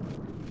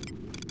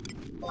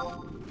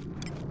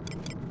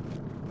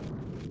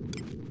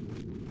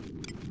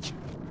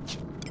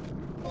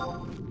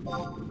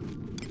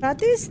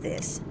 What is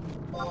this?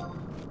 Oh.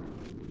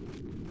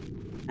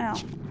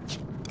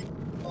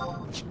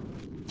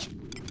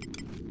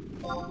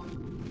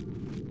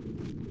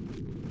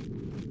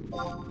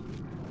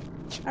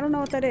 I don't know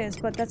what that is,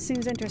 but that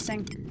seems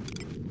interesting.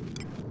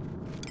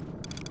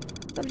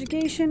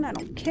 Subjugation, I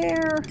don't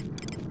care.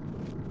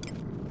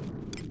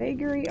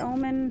 Vagary,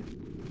 omen.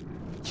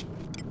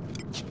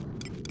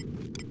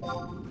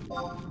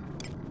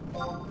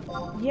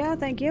 Yeah,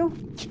 thank you.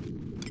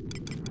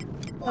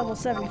 Level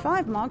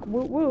 75 monk,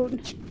 woot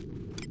woot.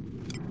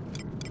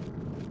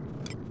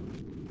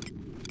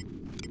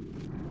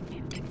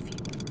 I'm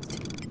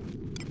confused.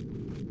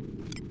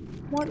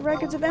 What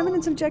records of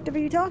eminence objective are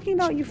you talking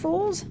about, you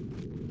fools?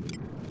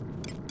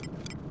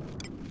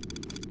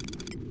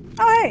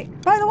 Oh hey,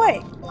 by the way,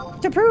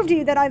 to prove to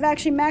you that I've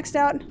actually maxed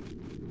out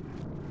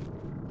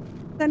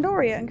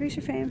Sandoria, increase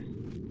your fame.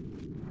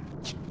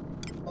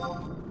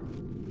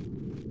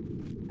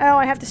 Oh,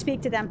 I have to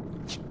speak to them.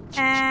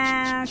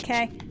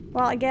 Okay.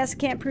 Well, I guess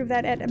can't prove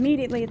that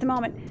immediately at the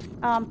moment.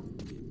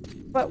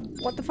 But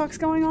what the fuck's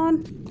going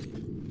on?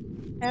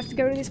 I have to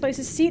go to these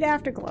places. Seed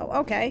afterglow.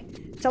 Okay.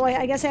 So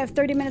I guess I have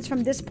 30 minutes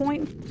from this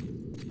point.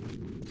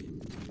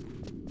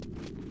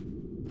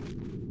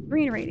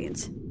 Green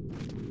radiance.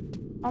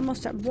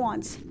 Almost at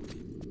once.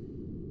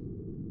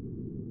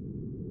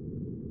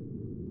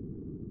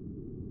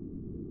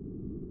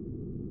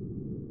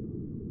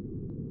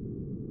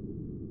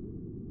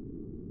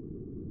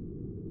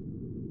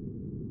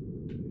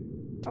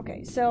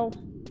 Okay, so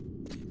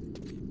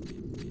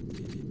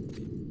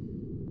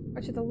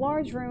which are the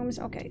large rooms?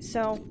 Okay,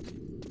 so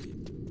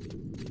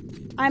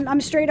I am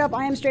straight up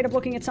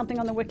looking at something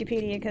on the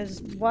Wikipedia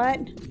because what?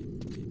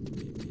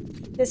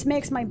 This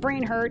makes my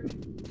brain hurt.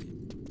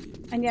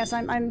 And yes,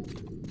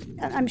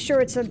 I'm sure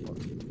it's a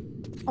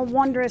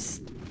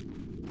wondrous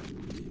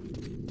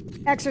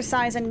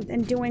exercise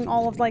in doing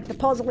all of like the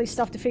puzzly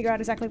stuff to figure out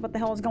exactly what the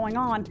hell is going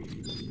on.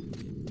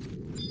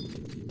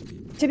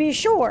 To be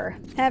sure,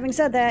 having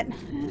said that,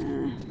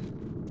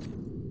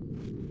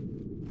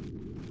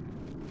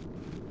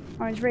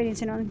 orange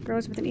radiance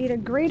grows with an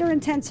even greater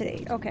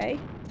intensity. Okay.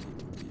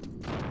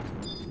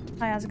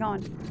 Hi, how's it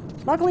going?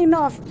 Luckily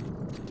enough,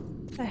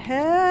 the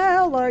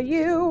hell are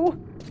you?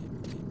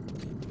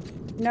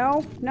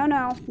 No, no,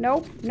 no,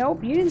 nope,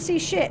 nope. You didn't see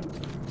shit.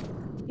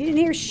 You didn't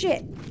hear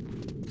shit.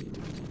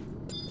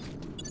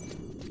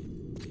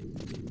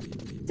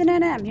 It's an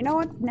NM. You know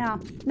what? No,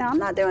 no, I'm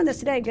not doing this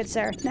today, good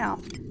sir. No.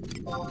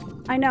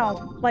 I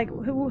know. Like,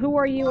 who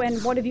are you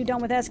and what have you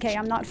done with SK?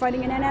 I'm not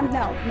fighting an NM?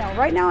 No, no.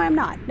 Right now I'm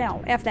not.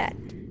 No, F that.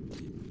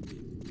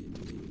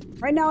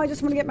 Right now I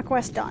just want to get my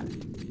quest done.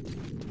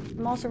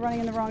 I'm also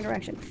running in the wrong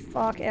direction.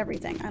 Fuck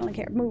everything. I don't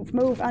care. Move,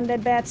 move,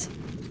 undead bats.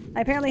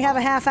 I apparently have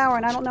a half hour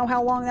and I don't know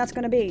how long that's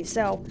going to be,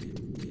 so...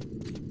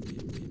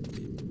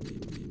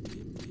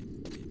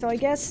 So I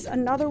guess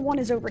another one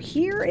is over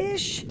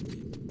here-ish?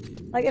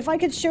 Like, if I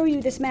could show you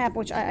this map,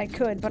 which I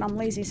could, but I'm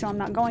lazy, so I'm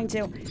not going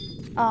to,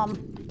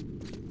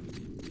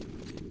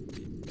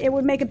 it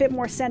would make a bit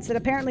more sense that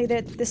apparently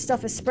this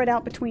stuff is spread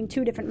out between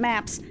two different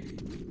maps.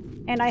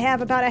 And I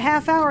have about a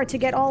half hour to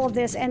get all of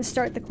this and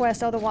start the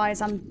quest,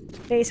 otherwise I'm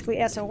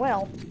basically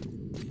SOL.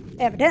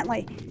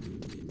 Evidently.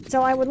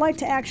 So I would like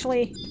to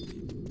actually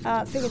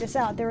figure this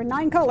out. There are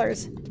 9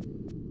 colors.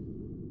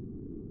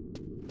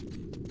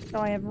 So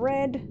I have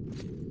red.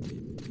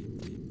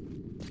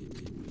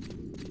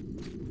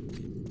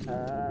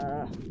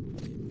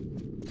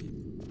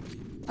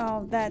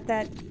 Oh,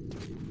 that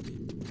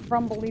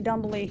rumbly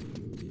dumbly.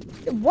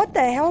 What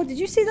the hell? Did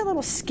you see that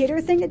little skitter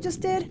thing it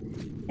just did?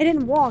 It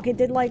didn't walk. It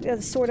did like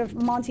a sort of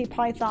Monty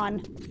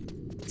Python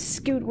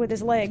scoot with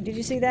his leg. Did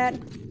you see that?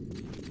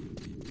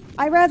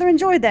 I rather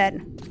enjoyed that.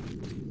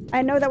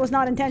 I know that was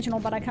not intentional,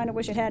 but I kind of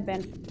wish it had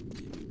been.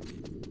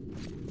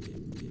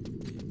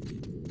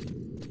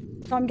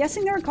 So I'm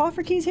guessing there are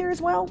coffer keys here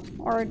as well?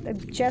 Or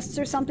chests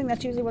or something?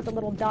 That's usually what the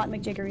little dot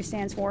McJiggery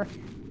stands for.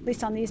 At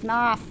least on these...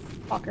 Ah,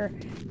 fucker.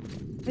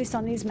 At least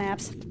on these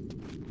maps.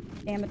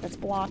 Damn it, that's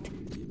blocked.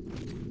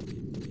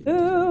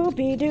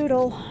 Oopie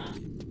doodle.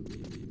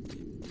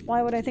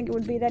 Why would I think it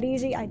would be that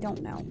easy? I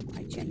don't know.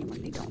 I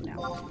genuinely don't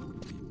know.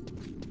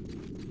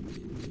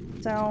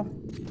 So...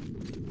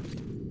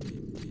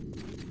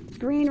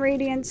 green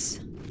radiance,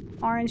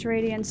 orange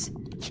radiance,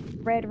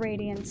 red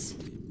radiance.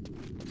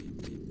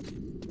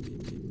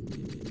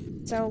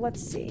 So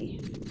let's see.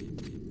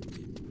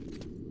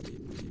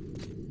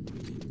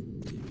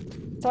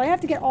 So I have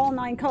to get all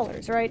 9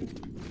 colors, right?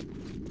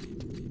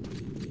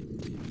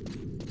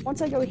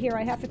 Once I go here,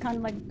 I have to kind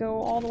of like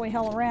go all the way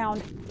hell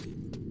around.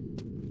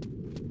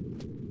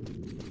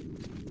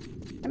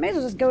 I may as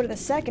well just go to the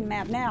second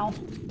map now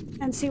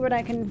and see what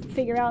I can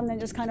figure out and then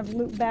just kind of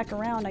loop back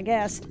around, I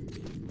guess.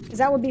 Because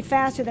that would be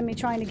faster than me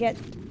trying to get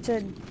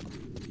to,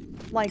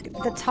 like,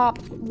 the top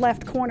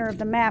left corner of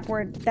the map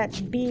where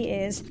that B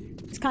is.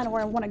 It's kind of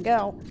where I want to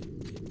go.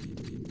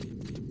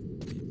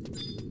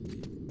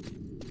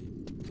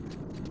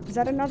 Is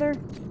that another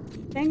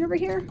thing over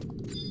here?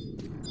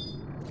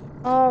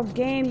 Oh,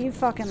 game, you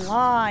fucking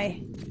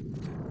lie.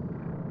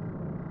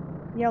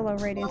 Yellow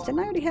radiance. Didn't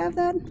I already have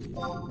that?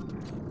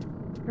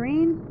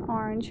 Green,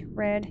 orange,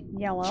 red,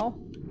 yellow.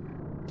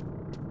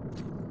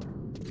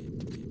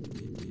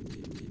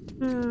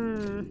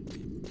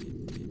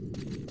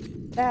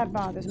 That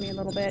bothers me a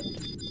little bit.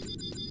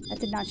 That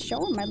did not show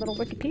on my little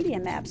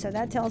Wikipedia map, so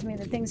that tells me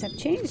that things have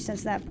changed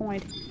since that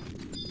point.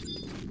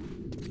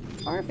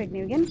 Perfect,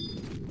 Nugan.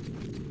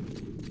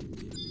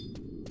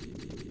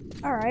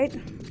 Alright.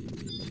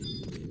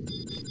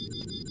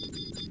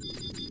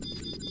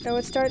 So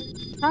it's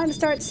time to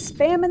start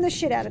spamming the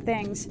shit out of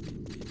things.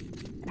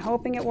 And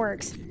hoping it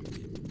works.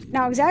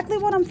 Now, exactly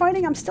what I'm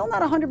fighting, I'm still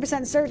not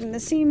 100% certain.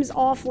 This seems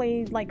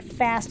awfully, like,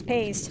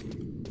 fast-paced.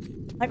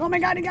 Like, oh my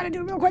god, you gotta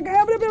do it real quick.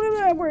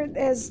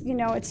 Whereas, you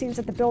know, it seems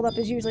that the build-up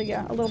is usually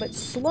a little bit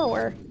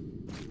slower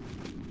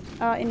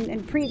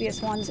in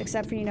previous ones,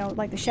 except for, you know,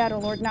 like the Shadow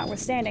Lord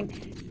notwithstanding.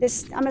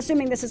 I'm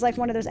assuming this is like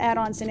one of those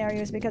add-on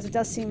scenarios because it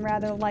does seem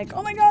rather like,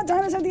 oh my god,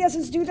 time is of the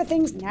essence, do the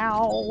things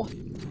now.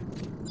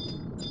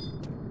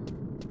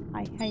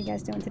 Hi, how you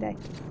guys doing today?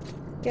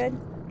 Good?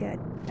 Good.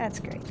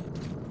 That's great.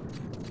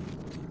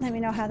 Let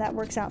me know how that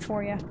works out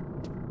for you.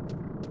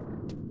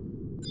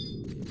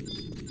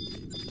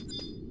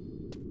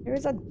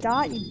 There's a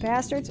dot, you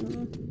bastards.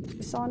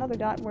 Just saw another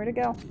dot. Where'd it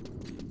go?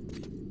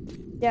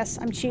 Yes,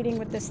 I'm cheating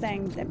with this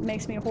thing. That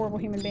makes me a horrible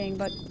human being,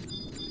 but...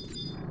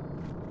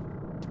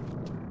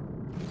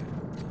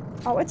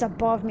 Oh, it's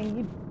above me,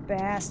 you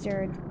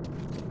bastard.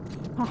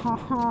 Ha ha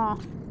ha.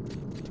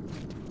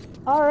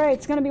 Alright,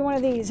 it's gonna be one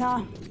of these,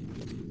 huh?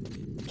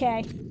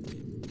 Okay.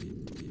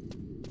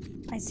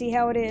 I see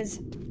how it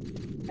is.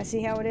 I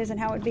see how it is and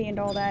how it be and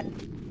all that.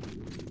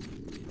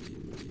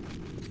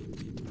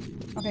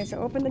 Okay, so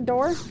open the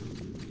door.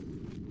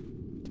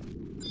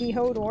 The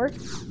ho door.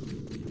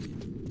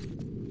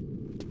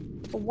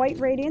 A white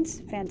radiance.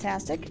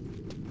 Fantastic.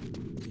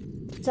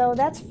 So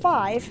that's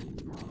 5.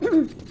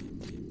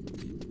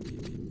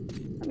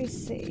 Let me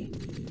see.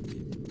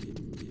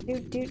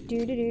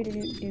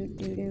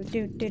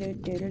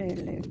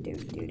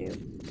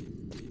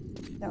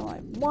 So I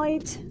have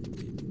white.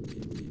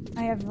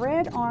 I have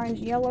red, orange,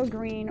 yellow,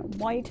 green,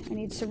 white. I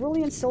need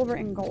cerulean, silver,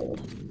 and gold.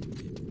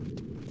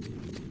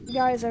 You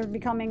guys are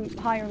becoming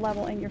higher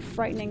level and you're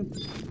frightening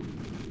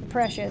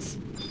precious.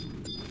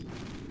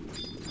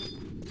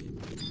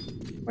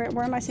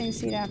 Where am I seeing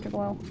Seed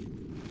Afterglow?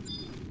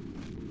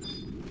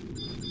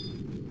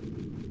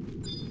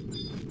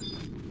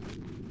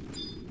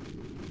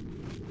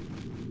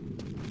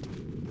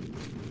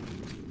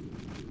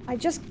 I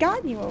just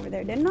got you over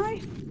there, didn't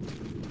I?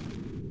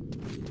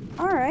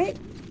 Alright.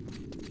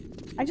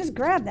 I just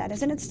grabbed that.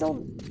 Isn't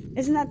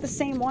that the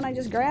same one I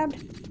just grabbed?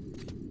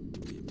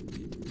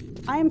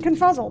 I am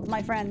confuzzled,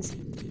 my friends.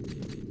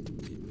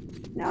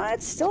 No,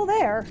 it's still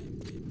there.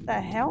 The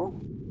hell?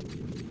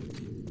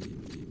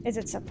 Is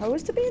it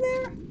supposed to be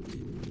there?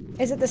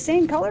 Is it the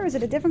same color? Is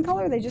it a different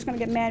color? Are they just gonna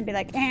get mad and be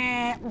like,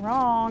 eh,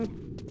 wrong.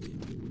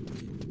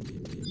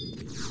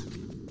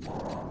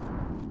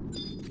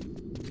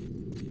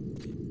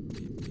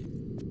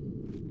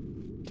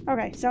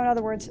 Okay, so in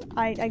other words,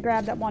 I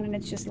grabbed that one and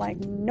it's just like,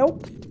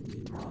 nope.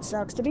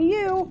 Sucks to be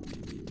you.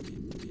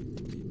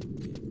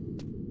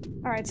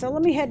 Alright, so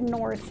let me head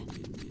north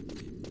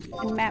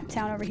in Map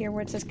Town over here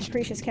where it says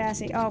Capricious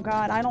Cassie. Oh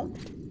god,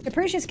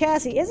 Capricious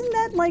Cassie, isn't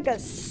that like a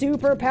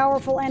super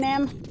powerful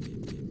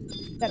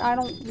NM that I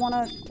don't want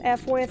to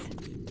F with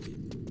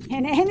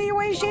in any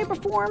way, shape, or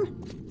form?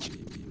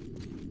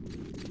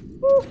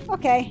 Whew,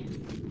 okay.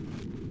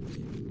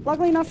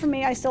 Luckily enough for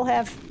me, I still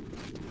have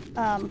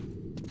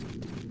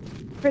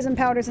prism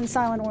powders and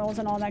silent oils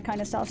and all that kind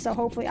of stuff, so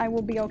hopefully I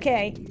will be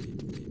okay.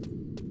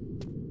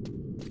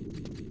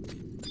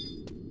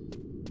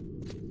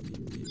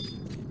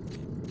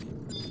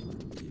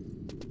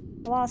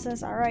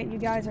 Colossus, alright, you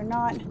guys are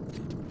not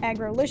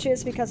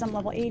aggrolicious because I'm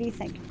level 80,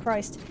 thank you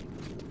Christ.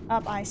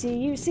 Up, I see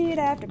you, see it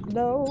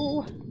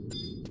afterglow.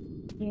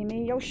 Give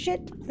me your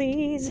shit,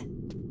 please.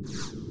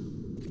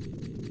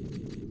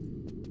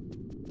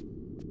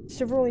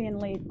 Cerulean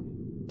lead.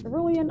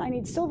 Cerulean, I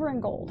need silver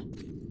and gold.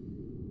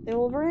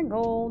 Silver and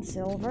gold,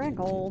 silver and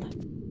gold.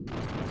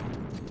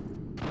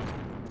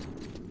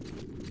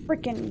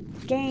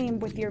 Frickin' game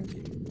with your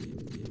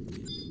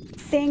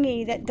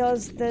thingy that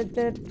does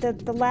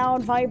the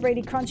loud,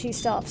 vibrating, crunchy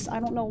stuffs.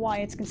 I don't know why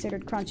it's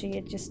considered crunchy.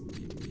 It just...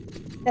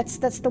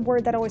 That's the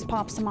word that always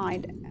pops to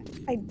mind.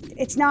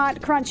 It's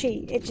not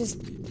crunchy. It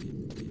just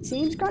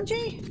seems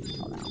crunchy? I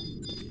don't know.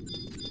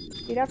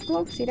 Seed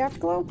Afterglow? Seed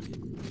Afterglow?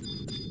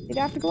 Seed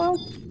Afterglow?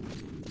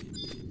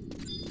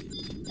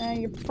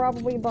 You're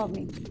probably above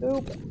me.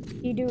 Oop.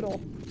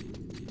 E-doodle.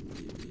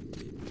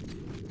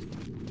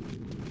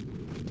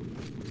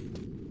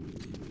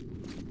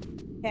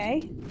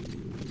 Okay.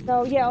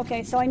 So, yeah,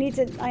 okay. So I need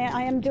to...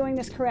 I am doing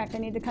this correct. I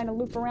need to kind of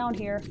loop around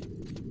here.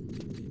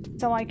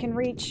 So I can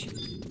reach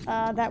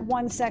that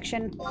one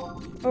section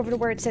over to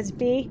where it says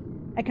B.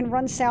 I can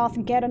run south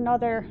and get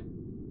another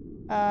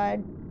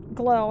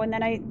glow, and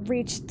then I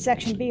reach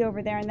section B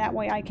over there, and that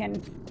way I can...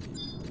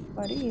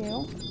 What are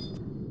you?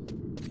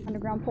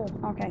 Underground pool.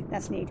 Okay,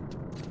 that's neat.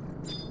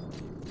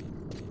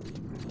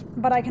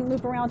 But I can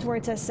loop around to where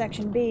it says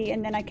section B,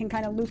 and then I can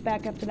kind of loop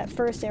back up to that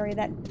first area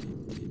that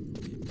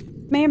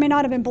may or may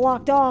not have been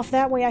blocked off.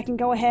 That way I can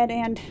go ahead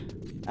and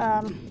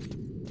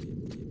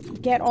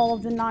get all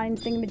of the 9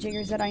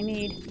 thingamajiggers that I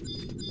need.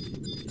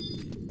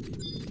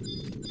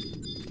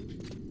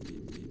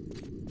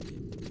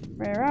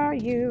 Where are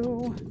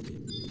you?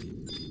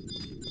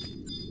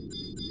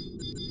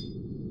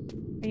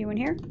 Are you in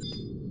here?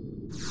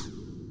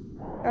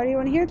 Are you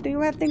in here? Do you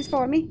have things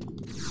for me?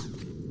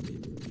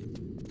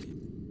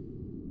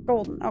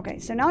 Golden. Okay,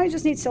 so now I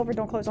just need silver.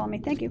 Don't close on me.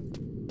 Thank you.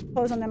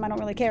 Close on them. I don't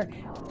really care.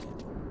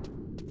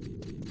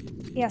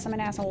 Yes, I'm an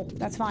asshole.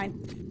 That's fine.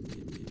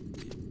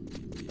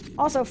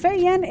 Also, Fei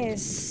Yen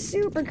is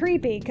super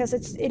creepy because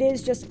it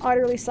is just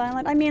utterly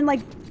silent. I mean, like,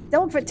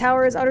 Delicate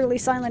Tower is utterly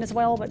silent as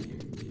well, but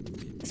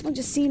this one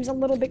just seems a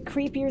little bit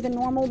creepier than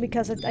normal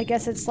because I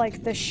guess it's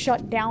like the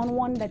shut down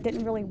one that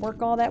didn't really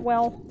work all that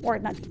well. Or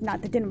not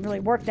that didn't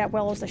really work that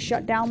well. It was the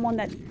shut down one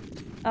that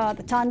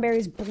the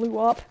Tonberries blew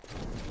up.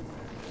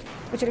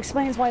 Which it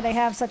explains why they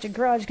have such a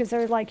grudge, because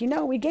they're like, you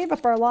know, we gave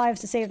up our lives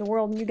to save the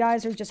world, and you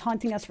guys are just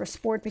hunting us for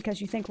sport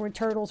because you think we're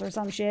turtles or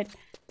some shit.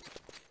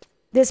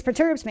 This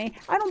perturbs me.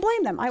 I don't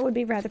blame them. I would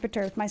be rather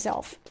perturbed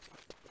myself.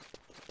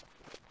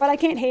 But I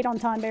can't hate on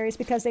Tonberries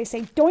because they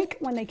say doink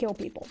when they kill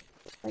people.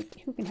 Like,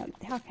 who can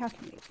help? How can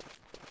we?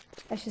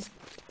 That's just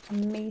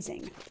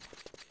amazing.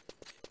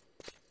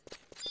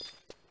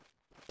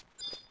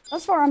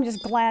 Thus far, I'm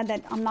just glad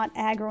that I'm not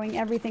aggroing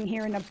everything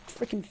here in a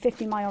freaking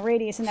 50-mile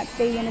radius, and that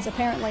Fei Yen is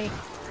apparently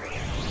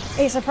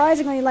a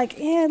surprisingly, like,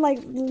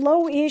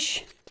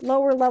 low-ish,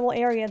 lower-level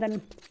area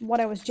than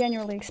what I was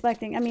genuinely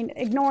expecting. I mean,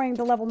 ignoring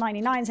the level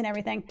 99s and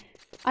everything,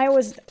 I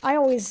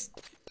always,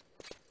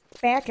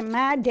 back in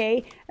my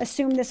day,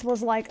 assumed this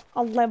was, like,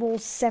 a level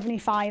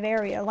 75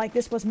 area. Like,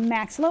 this was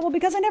max level,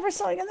 because I never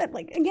saw,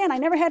 like, again, I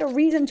never had a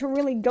reason to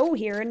really go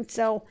here, and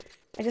so...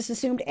 I just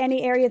assumed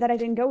any area that I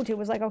didn't go to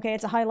was like, okay,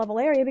 it's a high-level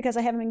area because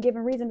I haven't been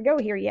given reason to go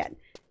here yet.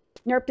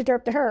 Nerp to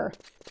derp to her.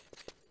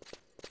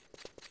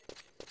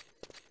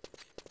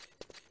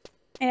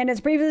 And as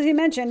previously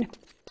mentioned,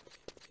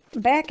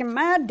 back in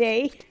my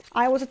day,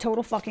 I was a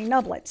total fucking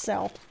nublet,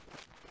 so...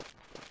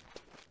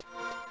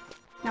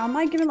 Now, am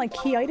I given, like,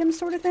 key items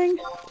sort of thing?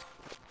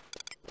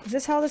 Is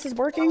this how this is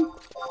working?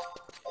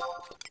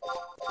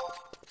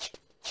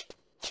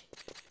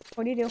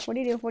 What do you do? What do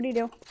you do? What do you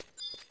do?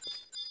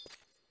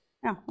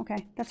 Oh,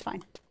 okay. That's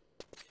fine.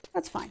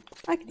 That's fine.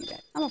 I can do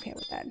that. I'm okay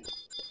with that.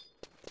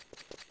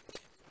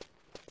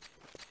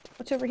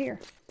 What's over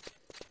here?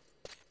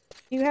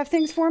 Do you have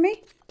things for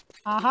me?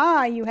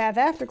 Aha! You have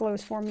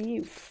afterglows for me,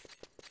 you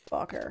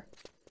fucker.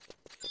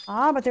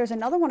 Ah, but there's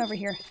another one over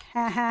here.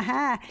 Ha ha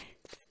ha.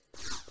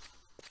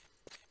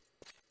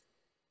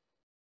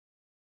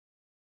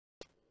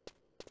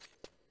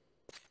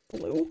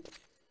 Blue?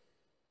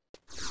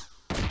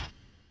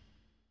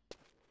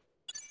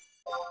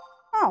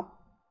 Oh.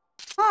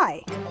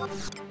 Hi.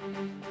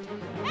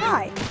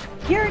 Hi.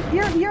 You're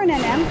an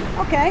NM.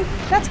 Okay.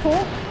 That's cool.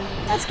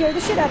 That scared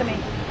the shit out of me.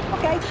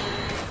 Okay.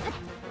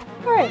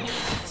 Alright.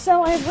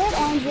 So I have red,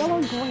 orange,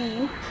 yellow,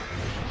 green.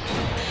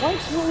 White,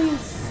 cerulean,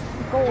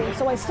 gold.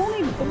 So I still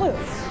need blue.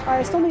 Or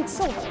I still need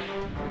silver.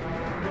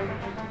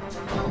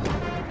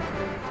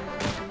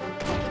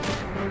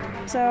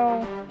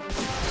 So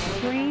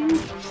green,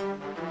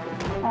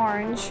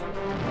 orange,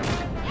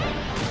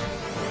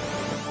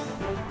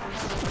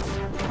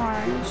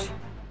 orange,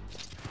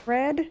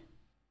 red,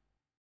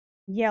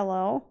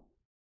 yellow,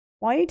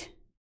 white,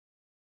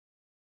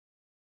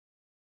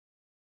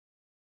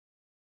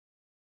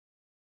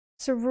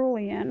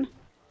 cerulean,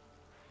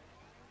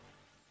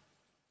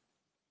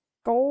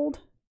 gold,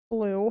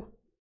 blue.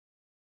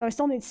 So I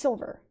still need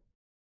silver.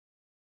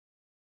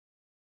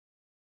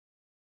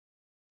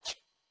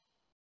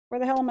 Where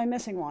the hell am I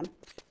missing one?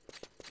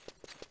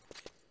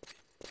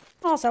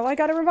 Also, I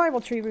got a revival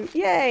tree root.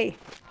 Yay!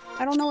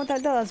 I don't know what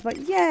that does, but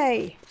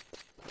yay!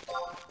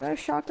 Do I have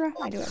chakra?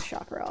 I do have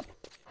chakra up.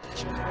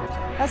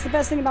 That's the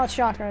best thing about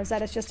chakra, is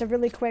that it's just a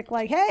really quick,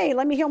 like, hey,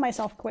 let me heal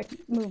myself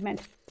quick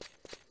movement.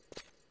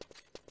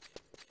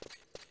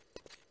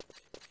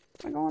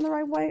 Am I going the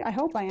right way? I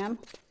hope I am.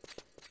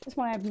 This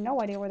one I have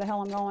no idea where the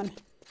hell I'm going.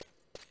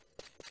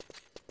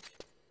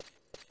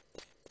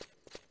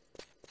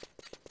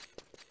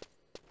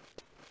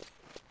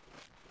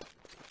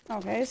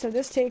 Okay, so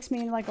this takes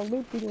me in like a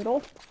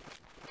loop-de-doodle.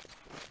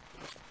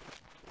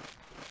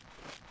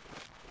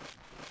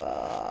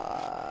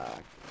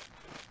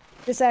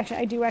 This actually,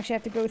 I do actually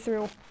have to go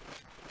through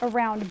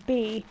around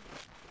B.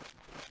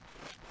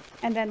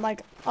 And then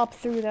like up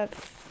through the...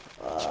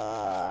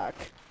 Fuck.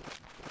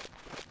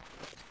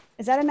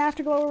 Is that an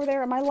afterglow over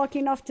there? Am I lucky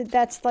enough to...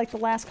 That's like the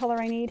last color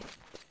I need?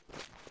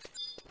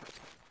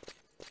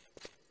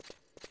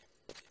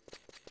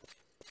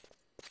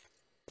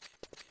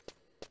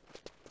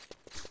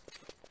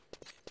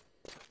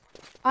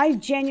 I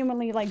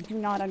genuinely, like, do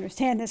not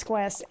understand this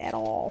quest at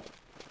all.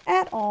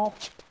 At all.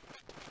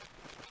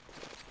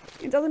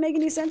 It doesn't make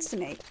any sense to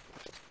me.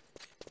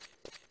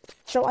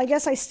 So I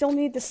guess I still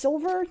need the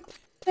silver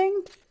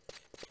thing?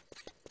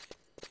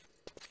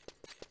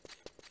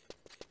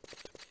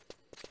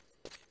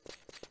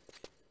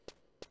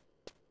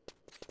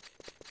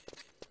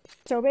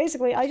 So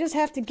basically, I just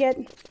have to get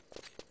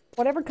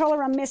whatever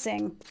color I'm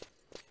missing.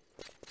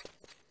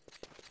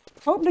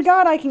 Hope to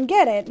God I can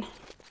get it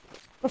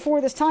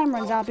before this time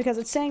runs out, because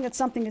it's saying that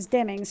something is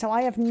dimming, so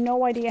I have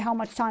no idea how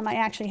much time I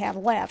actually have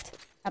left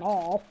at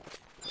all.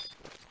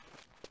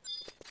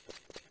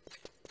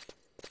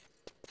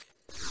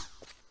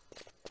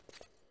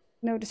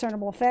 No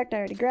discernible effect. I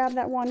already grabbed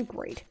that one.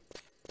 Great.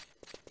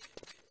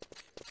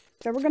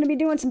 So we're going to be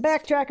doing some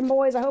backtracking,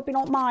 boys. I hope you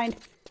don't mind.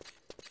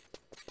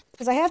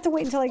 Because I have to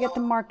wait until I get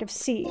the mark of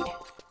seed.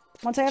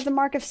 Once I have the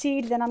mark of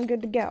seed, then I'm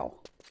good to go.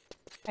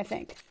 I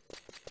think.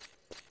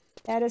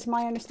 That is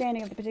my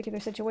understanding of the particular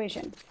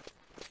situation.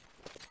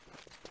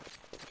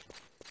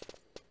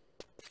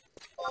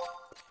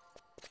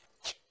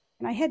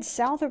 Can I head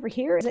south over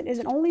here? Is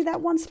it only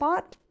that one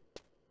spot?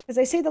 Because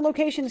they say the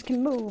locations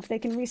can move. They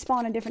can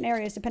respawn in different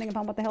areas depending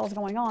upon what the hell is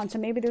going on. So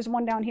maybe there's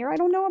one down here I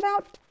don't know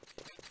about?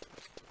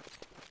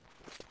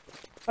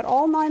 But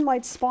all 9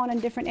 lights spawn in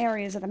different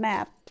areas of the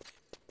map.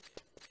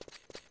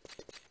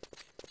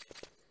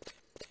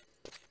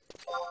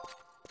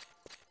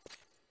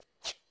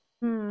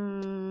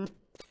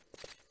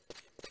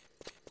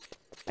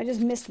 I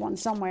just missed one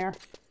somewhere.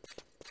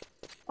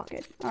 Fuck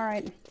it.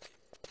 Alright.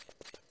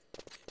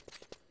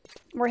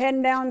 We're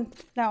heading down.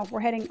 No, we're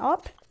heading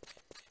up?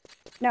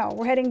 No,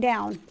 we're heading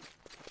down.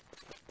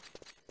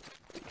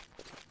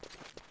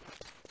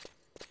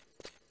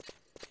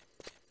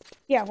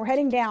 Yeah, we're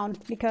heading down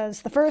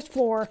because the first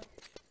floor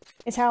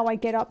is how I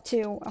get up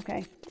to...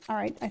 Okay.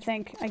 Alright, I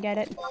think I get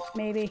it.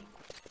 Maybe.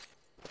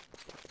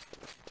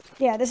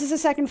 Yeah, this is the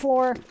second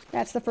floor.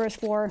 That's the first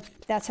floor.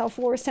 That's how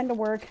floors tend to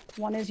work.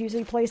 One is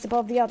usually placed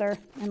above the other,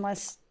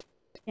 unless,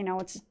 you know,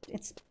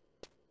 it's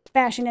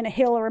fashioned in a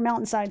hill or a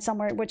mountainside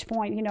somewhere, at which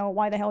point, you know,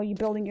 why the hell are you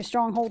building your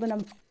stronghold in a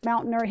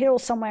mountain or a hill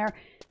somewhere?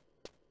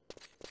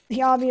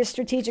 The obvious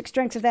strategic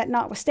strengths of that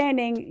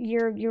notwithstanding,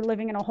 you're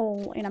living in a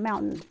hole in a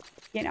mountain,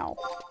 you know.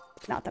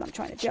 Not that I'm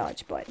trying to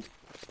judge, but...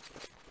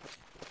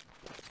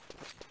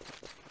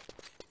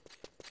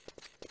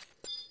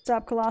 What's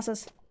up,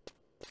 Colossus?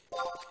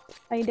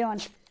 How you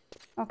doing?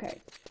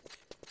 Okay.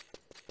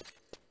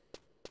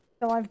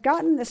 So I've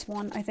gotten this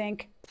one, I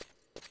think.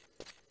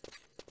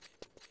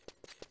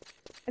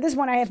 At this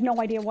one, I have no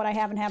idea what I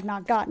have and have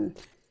not gotten.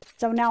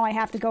 So now I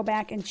have to go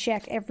back and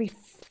check every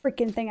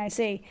freaking thing I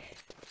see.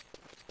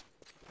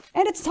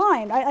 And it's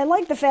timed. I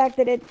like the fact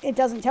that it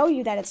doesn't tell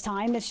you that it's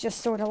timed. It's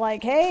just sort of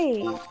like,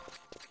 hey,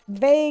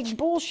 vague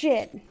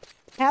bullshit.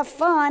 Have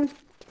fun.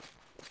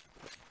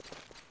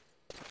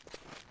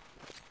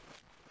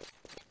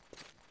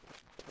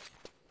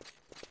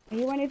 Are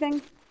you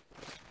anything?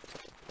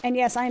 And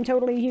yes, I am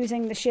totally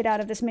using the shit out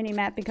of this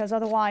mini-map, because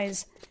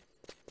otherwise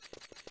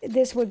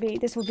this would be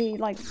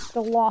like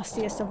the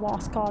lostiest of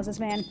lost causes,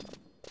 man.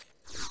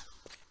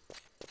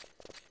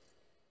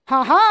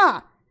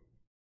 Ha-ha!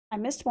 I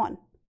missed one.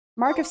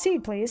 Mark of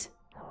seed, please.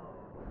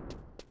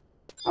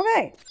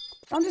 Okay.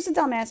 I'm just a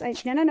dumbass.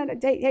 No.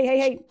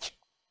 Hey.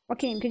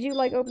 Joaquin, could you,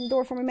 like, open the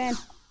door for me, man?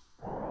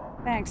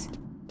 Thanks.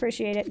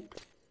 Appreciate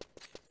it.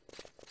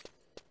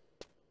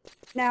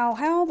 Now,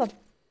 how the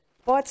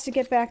butts to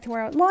get back to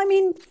where I... Well, I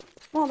mean...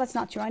 Well, that's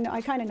not true.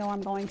 I kind of know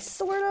I'm going.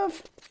 Sort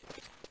of.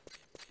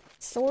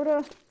 Sort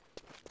of.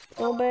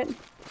 A little bit.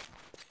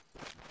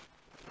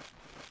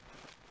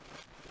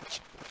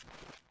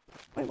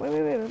 Wait.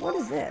 What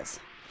is this?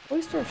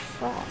 Cloister of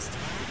Frost.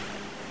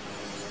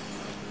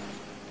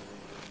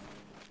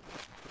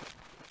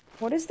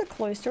 What is the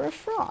Cloister of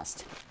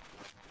Frost?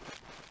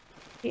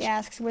 He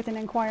asks with an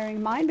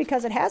inquiring mind,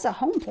 because it has a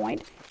home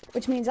point,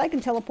 which means I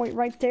can teleport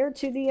right there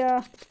to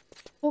the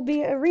full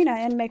B arena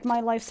and make my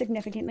life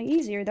significantly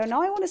easier. Though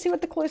now I want to see what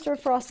the Cloister of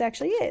Frost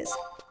actually is,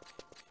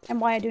 and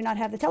why I do not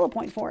have the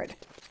telepoint for it.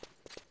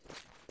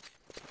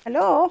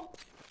 Hello?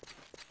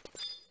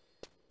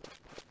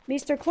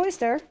 Mr.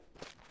 Cloister?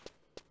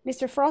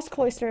 Mr. Frost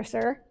Cloister,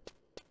 sir.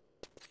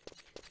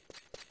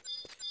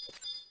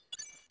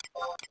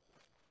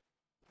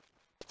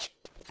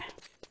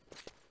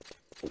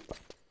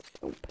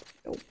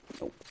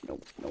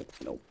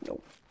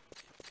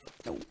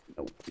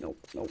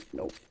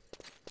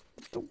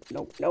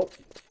 Nope.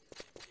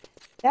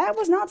 That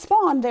was not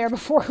spawned there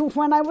before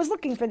when I was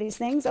looking for these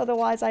things,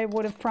 otherwise I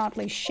would have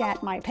promptly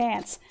shat my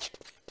pants.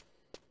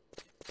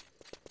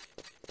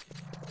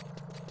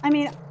 I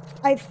mean,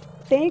 I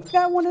think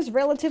that one is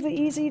relatively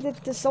easy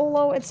to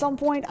solo at some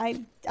point.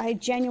 I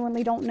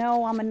genuinely don't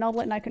know. I'm a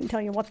nublet and I couldn't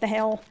tell you what the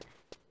hell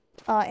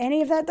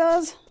any of that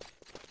does.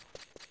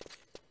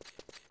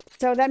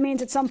 So that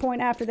means at some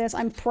point after this,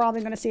 I'm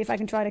probably going to see if I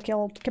can try to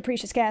kill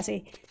Capricious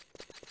Cassie.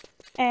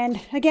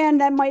 And again,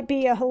 that might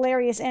be a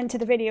hilarious end to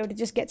the video, to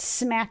just get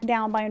smacked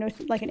down by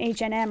like an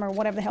H&M or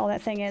whatever the hell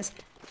that thing is.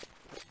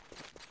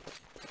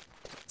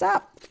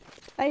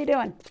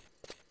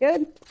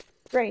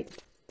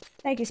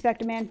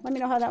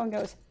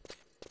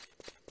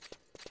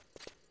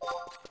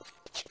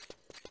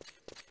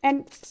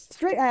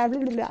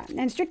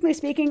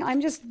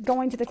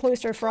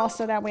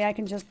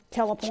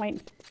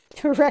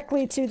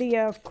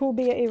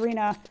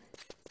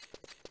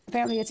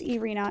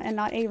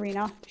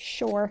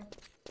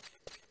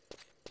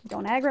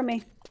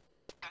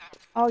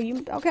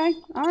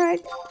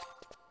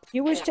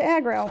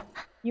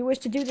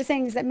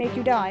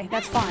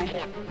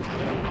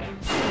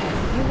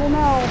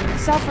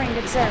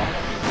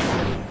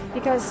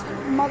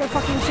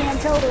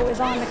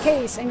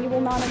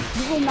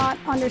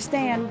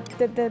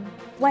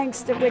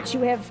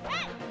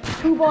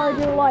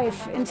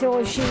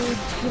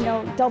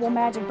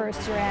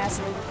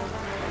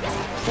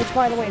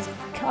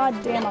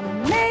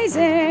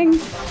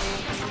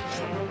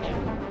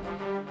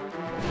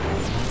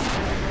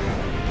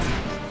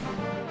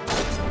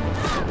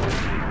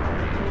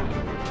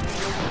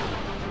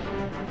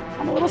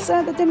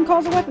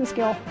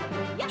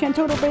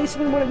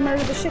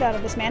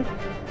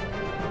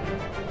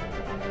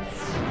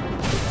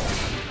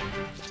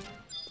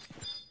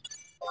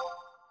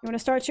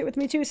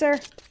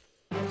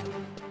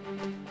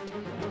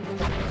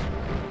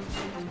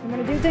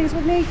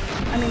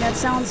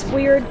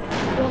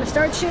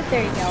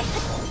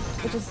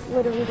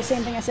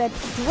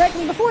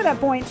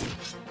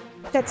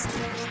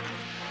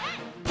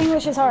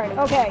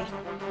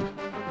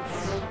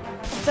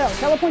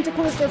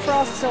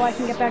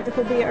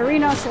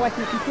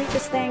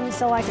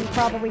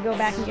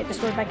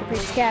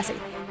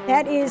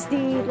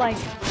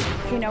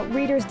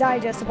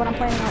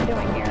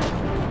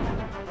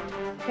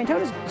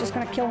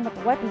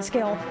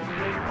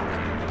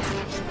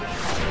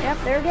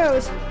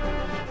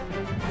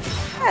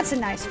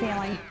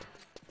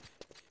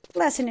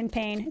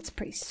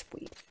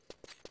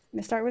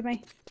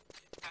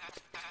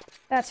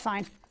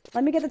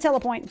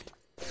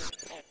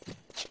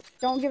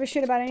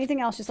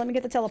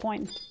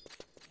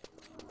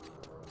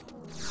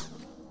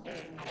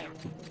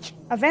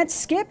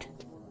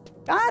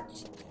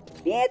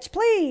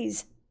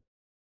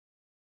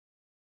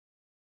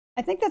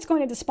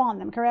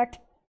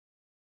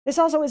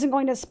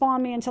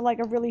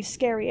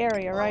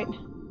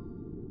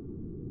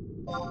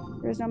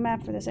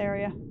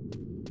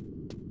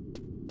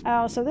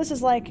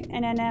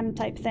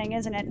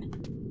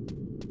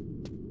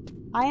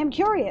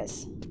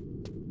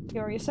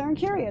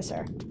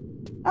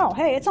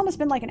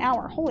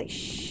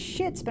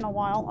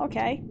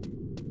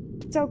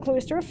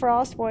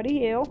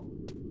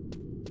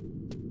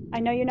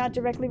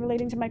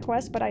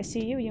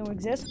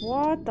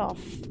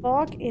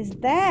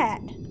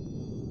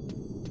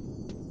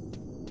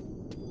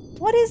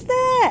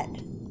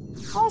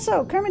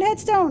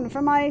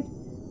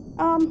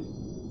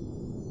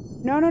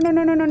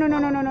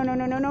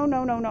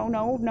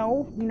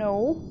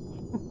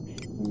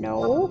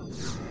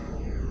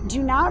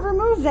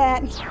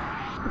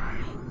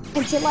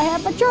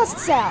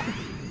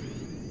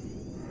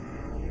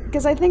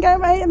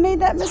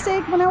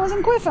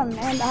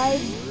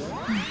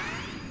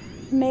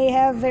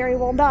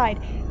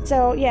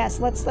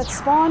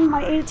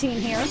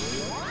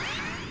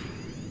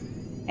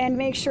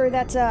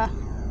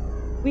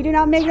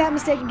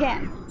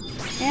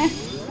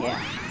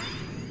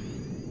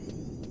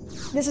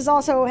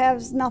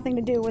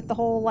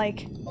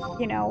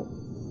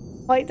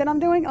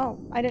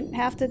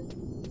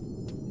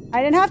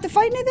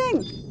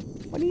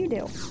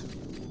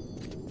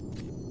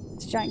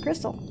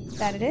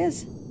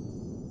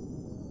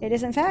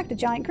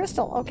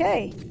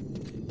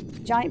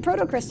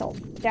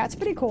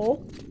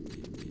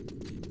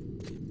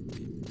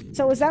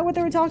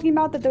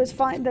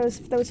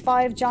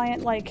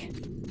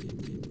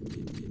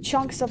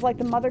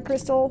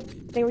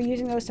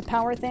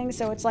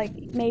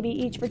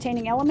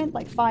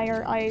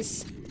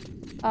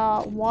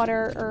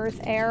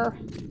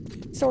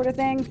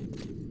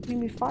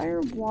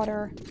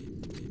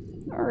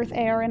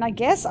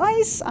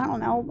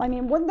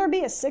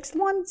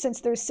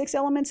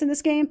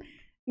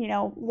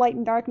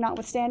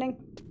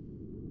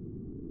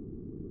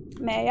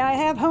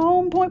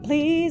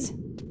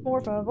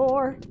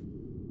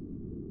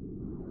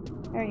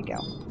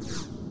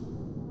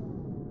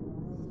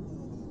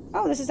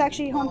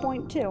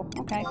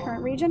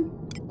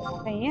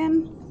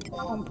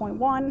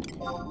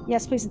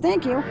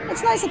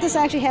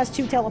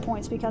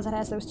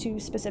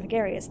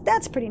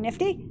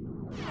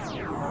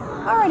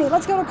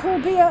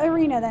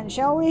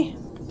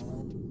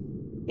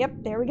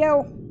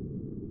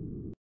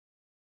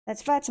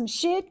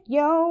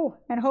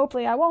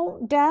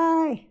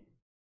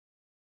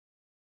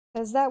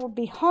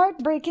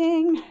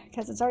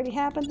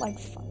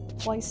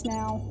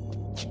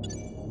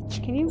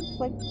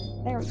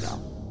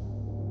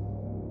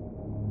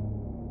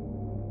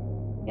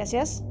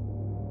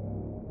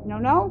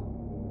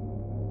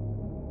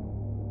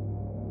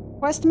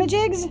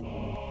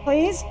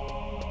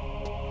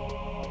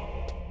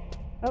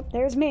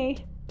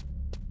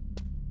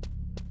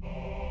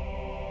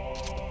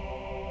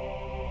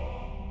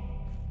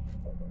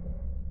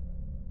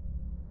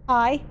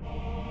 Hi.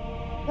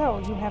 So,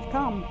 you have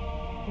come.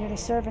 We are the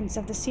servants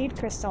of the seed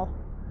crystal.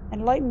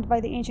 Enlightened by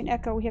the ancient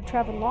echo, we have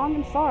traveled long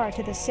and far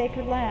to this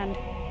sacred land.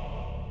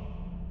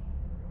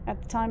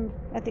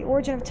 At the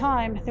origin of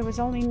time, there was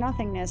only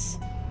nothingness.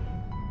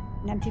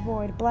 An empty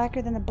void,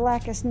 blacker than the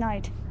blackest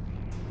night.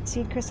 The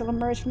seed crystal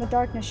emerged from the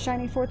darkness,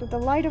 shining forth with the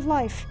light of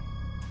life.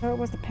 So it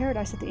was the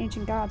paradise that the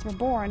ancient gods were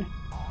born.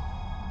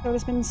 So it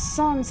has been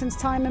sung since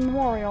time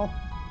immemorial.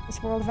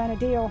 This world of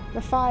Vanadil,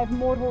 the 5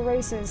 mortal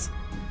races.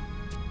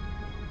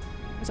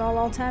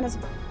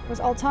 Was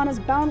Altana's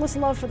boundless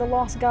love for the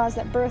lost gods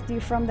that birthed you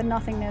from the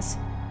nothingness.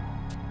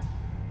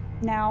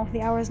 Now,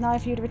 the hour is nigh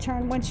for you to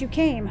return whence you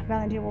came.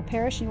 Vanadil will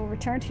perish, and you will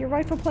return to your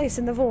rightful place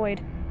in the void.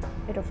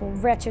 Pitiful,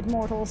 wretched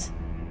mortals.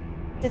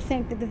 To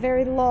think that the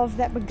very love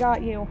that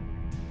begot you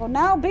will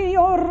now be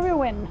your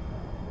ruin.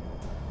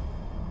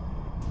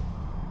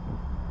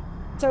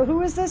 So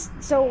who is this?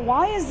 So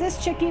why is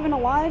this chick even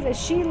alive? Is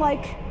she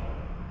like...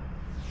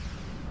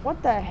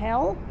 What the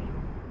hell?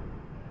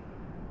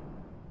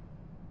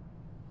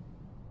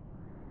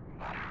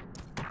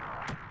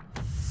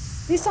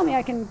 Please tell me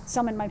I can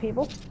summon my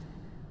people.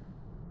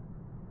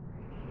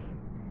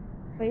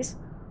 Please.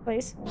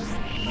 Please.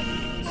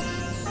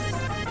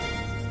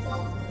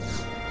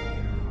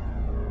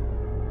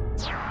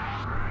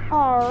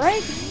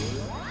 Alright.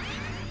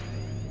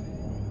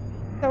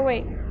 So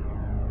wait.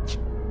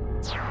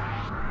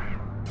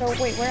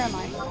 Where am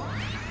I?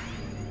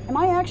 Am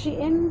I actually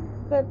in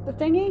the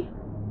thingy?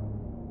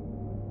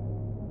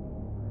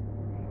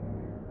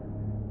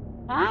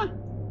 Huh?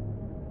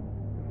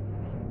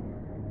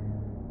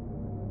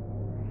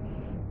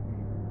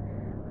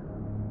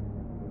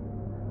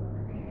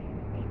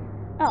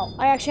 Oh,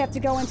 I actually have to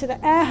go into the...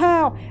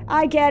 Oh,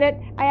 I get it.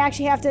 I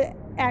actually have to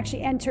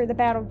enter the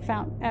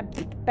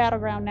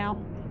battleground now.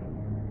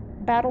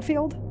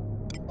 Battlefield?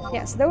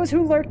 Yes, those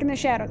who lurk in the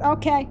shadows.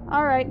 Okay,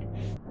 alright.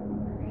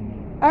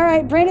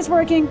 Alright, brain is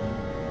working.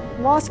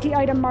 Lost key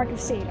item, mark of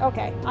seed.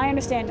 Okay, I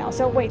understand now.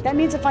 So wait, that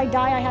means if I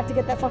die, I have to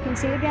get that fucking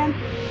seed again?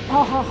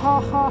 Ha ha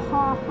ha ha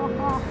ha ha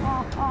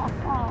ha ha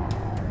ha.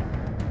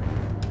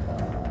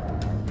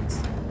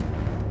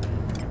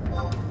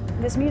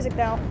 This music,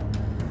 though.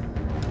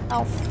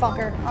 Oh,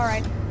 fucker.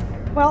 Alright.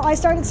 Well, I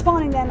started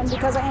spawning them, and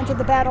because I entered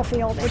the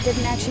battlefield, it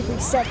didn't actually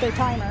reset their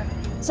timer.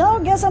 So,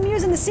 guess I'm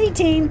using the C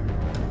team.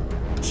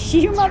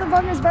 You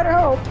motherfuckers better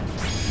hope.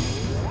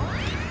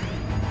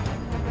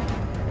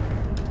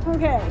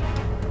 Okay.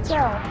 So,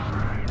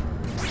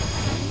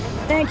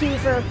 thank you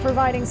for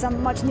providing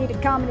some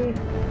much-needed comedy,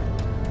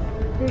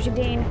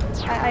 Rujadine.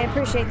 I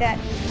appreciate that.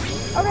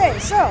 Okay,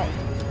 so,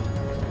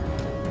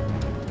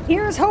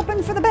 here's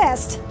hoping for the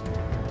best.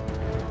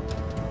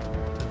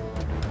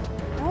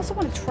 I also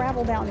want to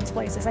travel down these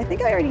places. I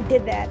think I already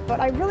did that,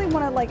 but I really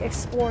want to, like,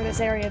 explore this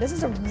area. This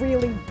is a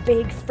really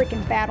big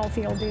freaking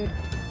battlefield, dude.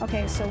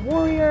 Okay, so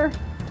warrior.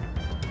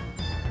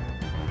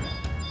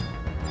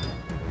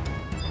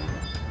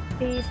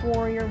 Thief,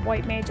 warrior,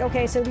 white mage.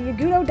 Okay, so the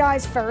Yagudo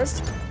dies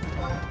first.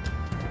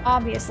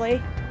 Obviously.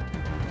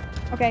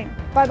 Okay,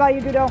 bye-bye,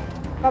 Yagudo.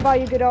 Bye-bye,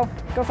 Yagudo.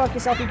 Go fuck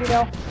yourself,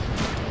 Yagudo.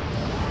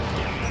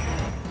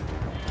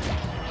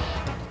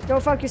 Go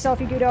fuck yourself,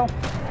 Yagudo.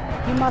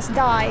 You must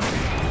die.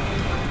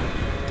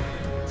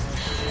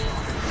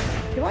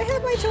 Do I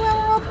have my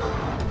 2-hour up?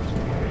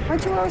 My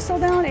 2 hours still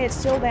down? It's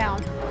still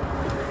down.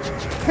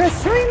 For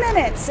 3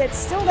 minutes, it's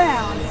still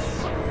down.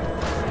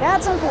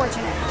 That's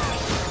unfortunate.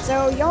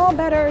 So y'all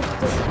better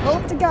just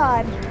hope to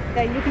God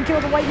that you can kill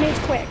the white mage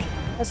quick.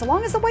 But so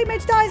long as the white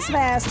mage dies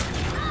fast,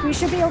 we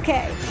should be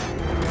okay.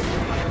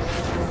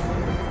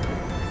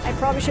 I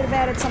probably should have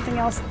added something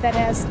else that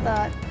has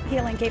the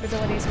healing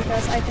capabilities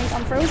because I think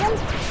I'm frozen.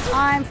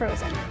 I'm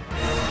frozen.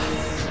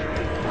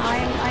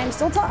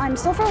 I'm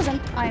still frozen.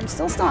 I am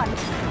still stunned.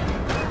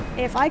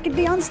 If I could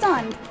be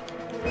unstunned,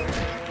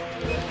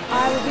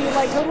 I would be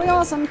like totally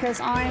awesome because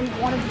I'm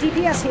one of the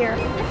DPS here.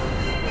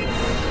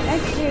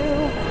 Thank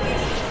you.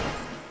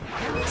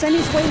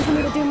 Semi's waiting for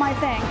me to do my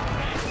thing.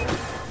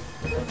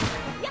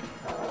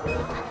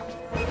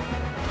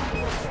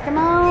 Come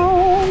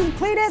on,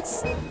 complete it.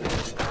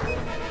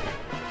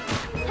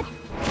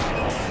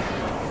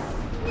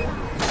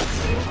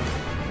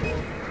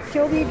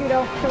 Kill the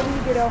Yagudo. Kill the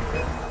Yagudo.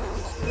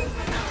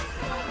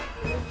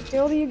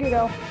 Kill the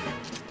Yagudo.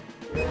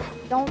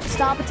 Don't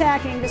stop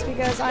attacking just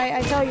because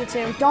I tell you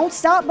to. Don't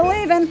stop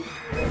believing!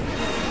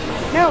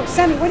 No,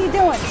 Semi, what are you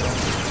doing?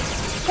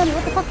 Semi,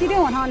 what the fuck are you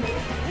doing, hon?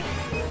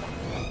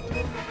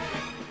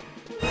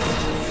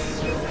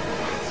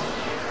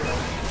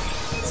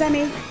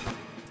 Semi.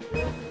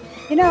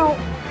 You know,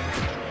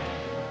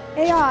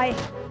 AI,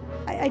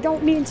 I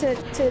don't mean to,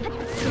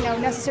 you know,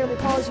 necessarily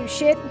cause you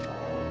shit,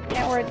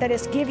 or that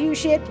is give you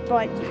shit,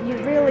 but you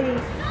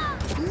really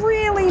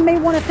may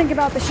want to think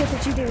about the shit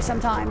that you do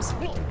sometimes.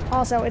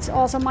 Also, it's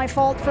also my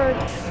fault for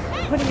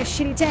putting a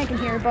shitty tank in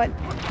here, but,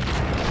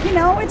 you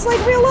know, it's like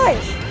real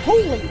life.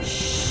 Holy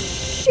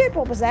shit,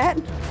 what was that?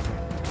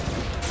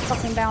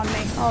 Fucking bound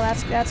me. Oh,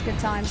 that's good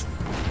times.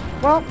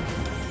 Well,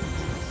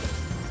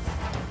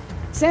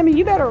 Sammy,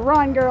 you better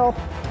run, girl.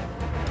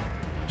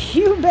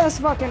 You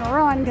best fucking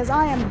run, because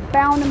I am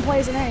bound in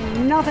place and there ain't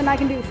nothing I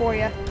can do for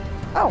you.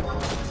 Oh.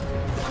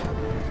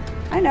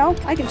 I know.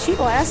 I can chi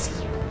blast.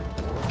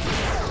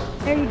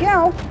 There you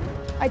go.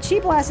 I chi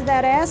blasted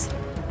that ass.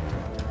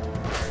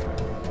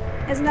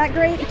 Isn't that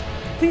great?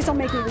 Please don't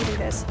make me redo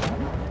this.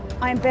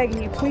 I am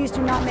begging you. Please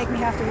do not make me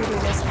have to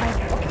redo this. I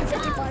have fucking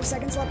 55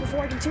 seconds left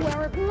before I can 2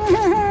 hour.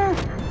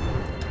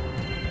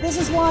 This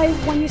is why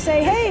when you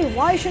say, hey,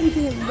 why shouldn't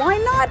you, why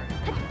not,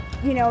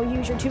 you know,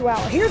 use your 2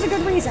 hour? Here's a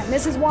good reason.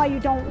 This is why you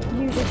don't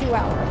use your 2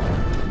 hour.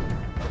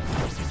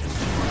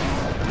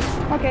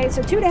 Okay,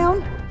 so 2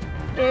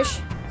 down-ish.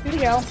 2 to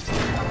go.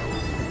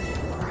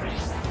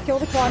 Kill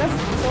the quad of.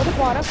 Kill the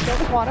quad of. Kill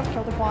the quad of.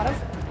 Kill the quad of.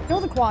 Kill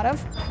the quad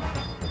of.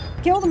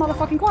 Kill the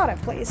motherfucking quad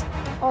of, please.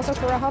 Also,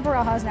 Karaha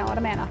Baraha is now out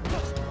of mana.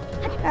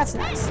 That's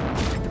nice.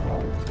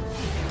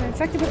 You're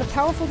infected with a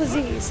powerful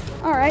disease.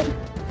 Alright.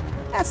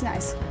 That's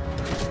nice.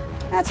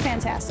 That's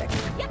fantastic.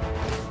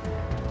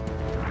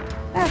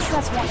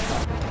 That's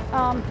wonderful.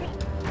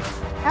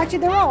 Actually,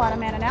 they're all out of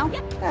mana now.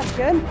 That's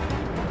good.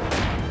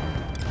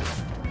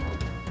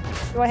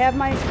 Do I have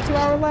my 2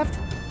 hour left?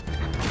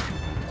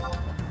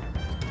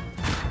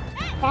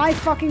 5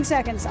 fucking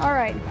seconds.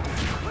 Alright.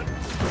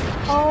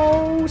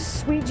 Oh,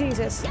 sweet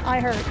Jesus. I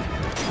hurt.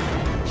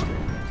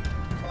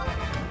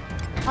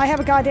 I have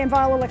a goddamn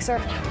vile elixir.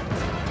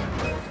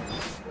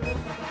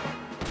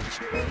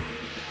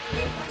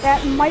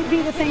 That might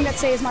be the thing that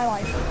saves my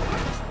life.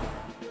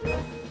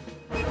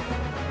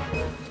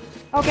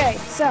 Okay,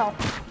 so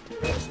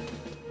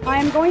I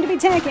am going to be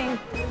tanking.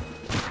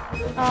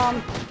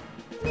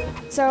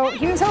 So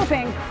here's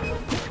hoping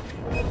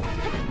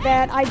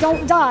that I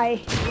don't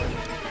die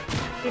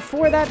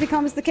before that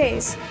becomes the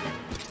case.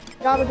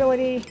 Job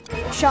ability,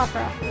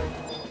 chakra.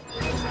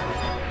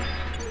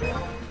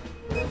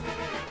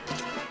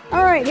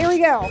 Alright, here we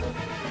go.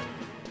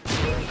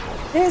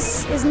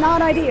 This is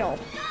not ideal.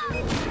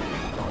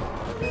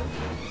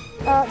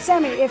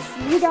 Sammy, if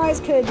you guys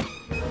could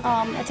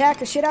attack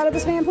the shit out of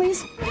this man,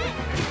 please?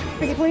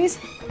 Pretty please?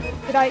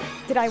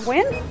 Did I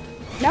win?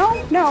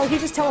 No? No, he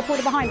just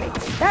teleported behind me.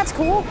 That's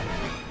cool.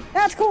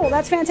 That's cool.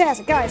 That's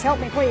fantastic. Guys, help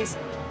me, please.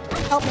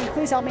 Help me.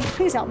 Please help me.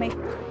 Please help me.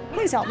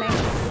 Please help me.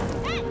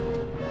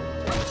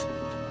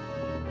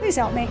 Please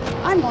help me.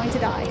 I'm going to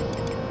die.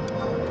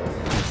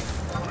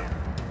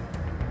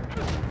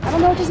 I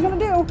don't know what this is going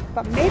to do,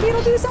 but maybe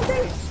it'll do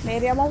something.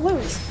 Maybe I won't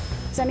lose.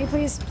 Semi,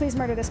 please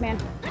murder this man.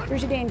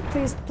 Brigidine,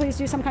 please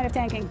do some kind of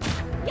tanking.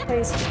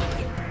 Please.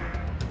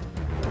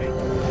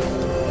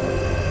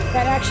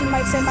 That action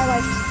might save my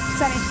life.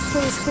 Semi,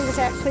 please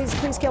attack.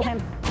 Please kill him.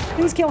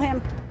 Please kill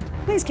him.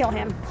 Please kill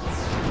him.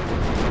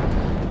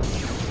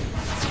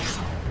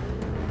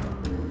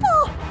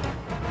 Oh!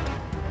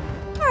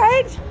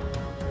 Alright.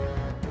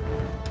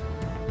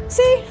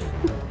 See?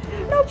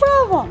 No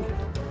problem.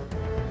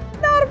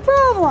 Not a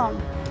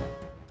problem.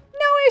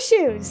 No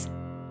issues.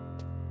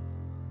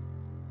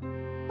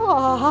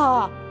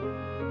 Ah.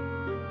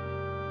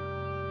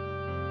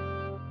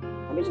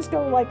 Let me just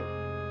go, like,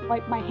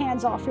 wipe my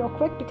hands off real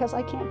quick because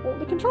I can't hold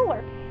the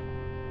controller.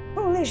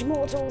 Foolish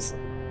mortals.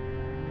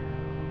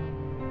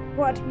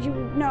 What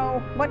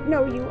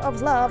know you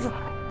of love?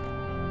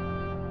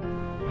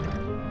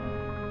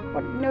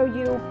 What know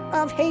you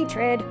of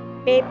hatred?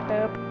 Beep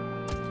boop.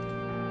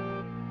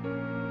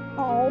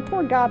 Oh,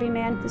 poor Gabi,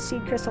 man. The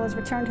seed crystal has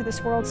returned to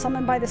this world,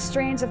 summoned by the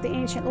strains of the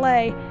ancient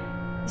lay.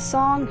 The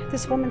song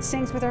this woman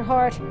sings with her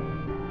heart,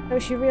 though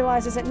she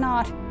realizes it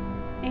not.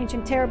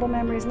 Ancient terrible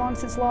memories, long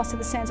since lost to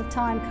the sands of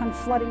time, come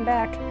flooding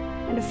back,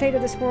 and the fate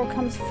of this world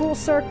comes full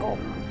circle.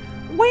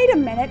 Wait a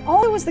minute!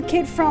 Oh, it was the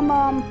kid from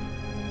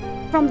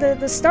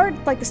the start,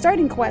 like the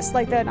starting quest,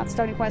 like the, not the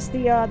starting quest,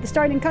 the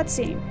starting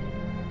cutscene.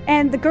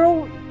 And the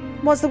girl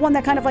was the one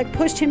that kind of like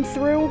pushed him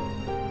through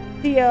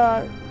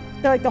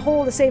the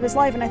hole to save his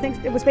life, and I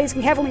think it was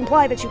basically heavily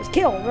implied that she was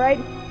killed, right?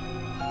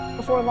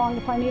 Before long,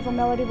 the primeval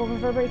melody will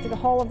reverberate through the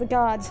hall of the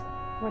gods.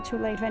 We're too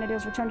late.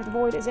 Vanadil's return to the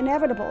void is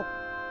inevitable.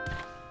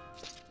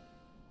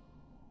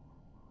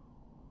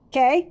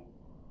 Okay.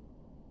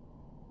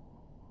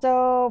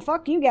 So,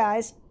 fuck you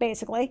guys,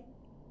 basically.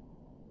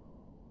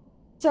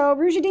 So,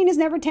 Brigidine is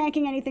never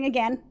tanking anything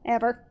again.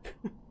 Ever.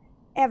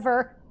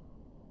 Ever.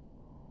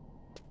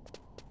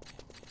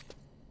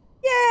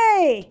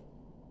 Yay!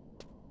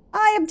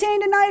 I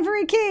obtained an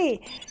ivory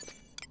key!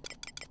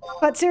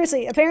 But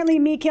seriously, apparently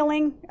me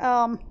killing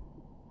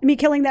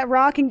that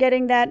rock and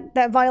getting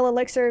that vile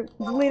elixir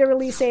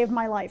literally saved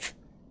my life.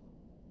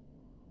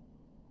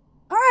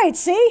 Alright,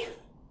 see?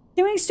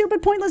 Doing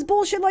stupid, pointless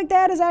bullshit like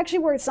that is actually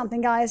worth something,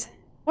 guys.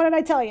 What did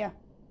I tell you?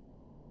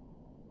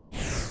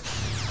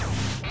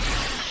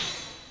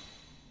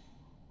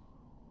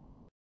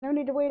 No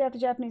need to wait after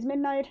Japanese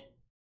midnight.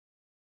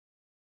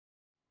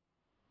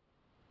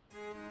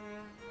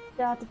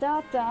 Da da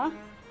da da.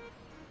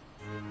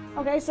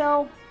 Okay,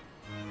 so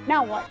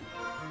now what?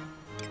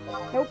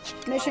 Nope.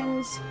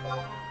 Missions.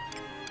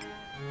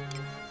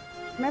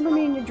 Remember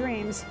me in your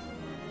dreams.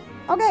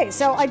 Okay,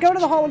 so I go to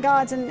the Hall of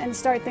Gods and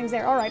start things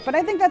there. All right, but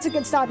I think that's a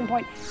good stopping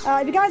point.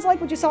 If you guys like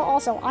what you saw,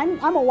 also,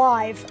 I'm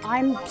alive.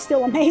 I'm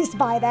still amazed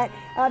by that.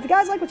 If you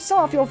guys like what you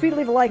saw, feel free to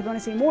leave a like. If you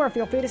want to see more,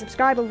 feel free to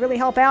subscribe. It would really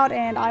help out,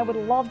 and I would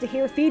love to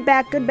hear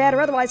feedback, good, bad,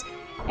 or otherwise.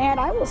 And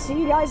I will see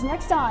you guys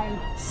next time,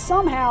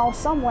 somehow,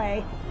 some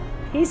way.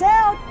 Peace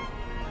out!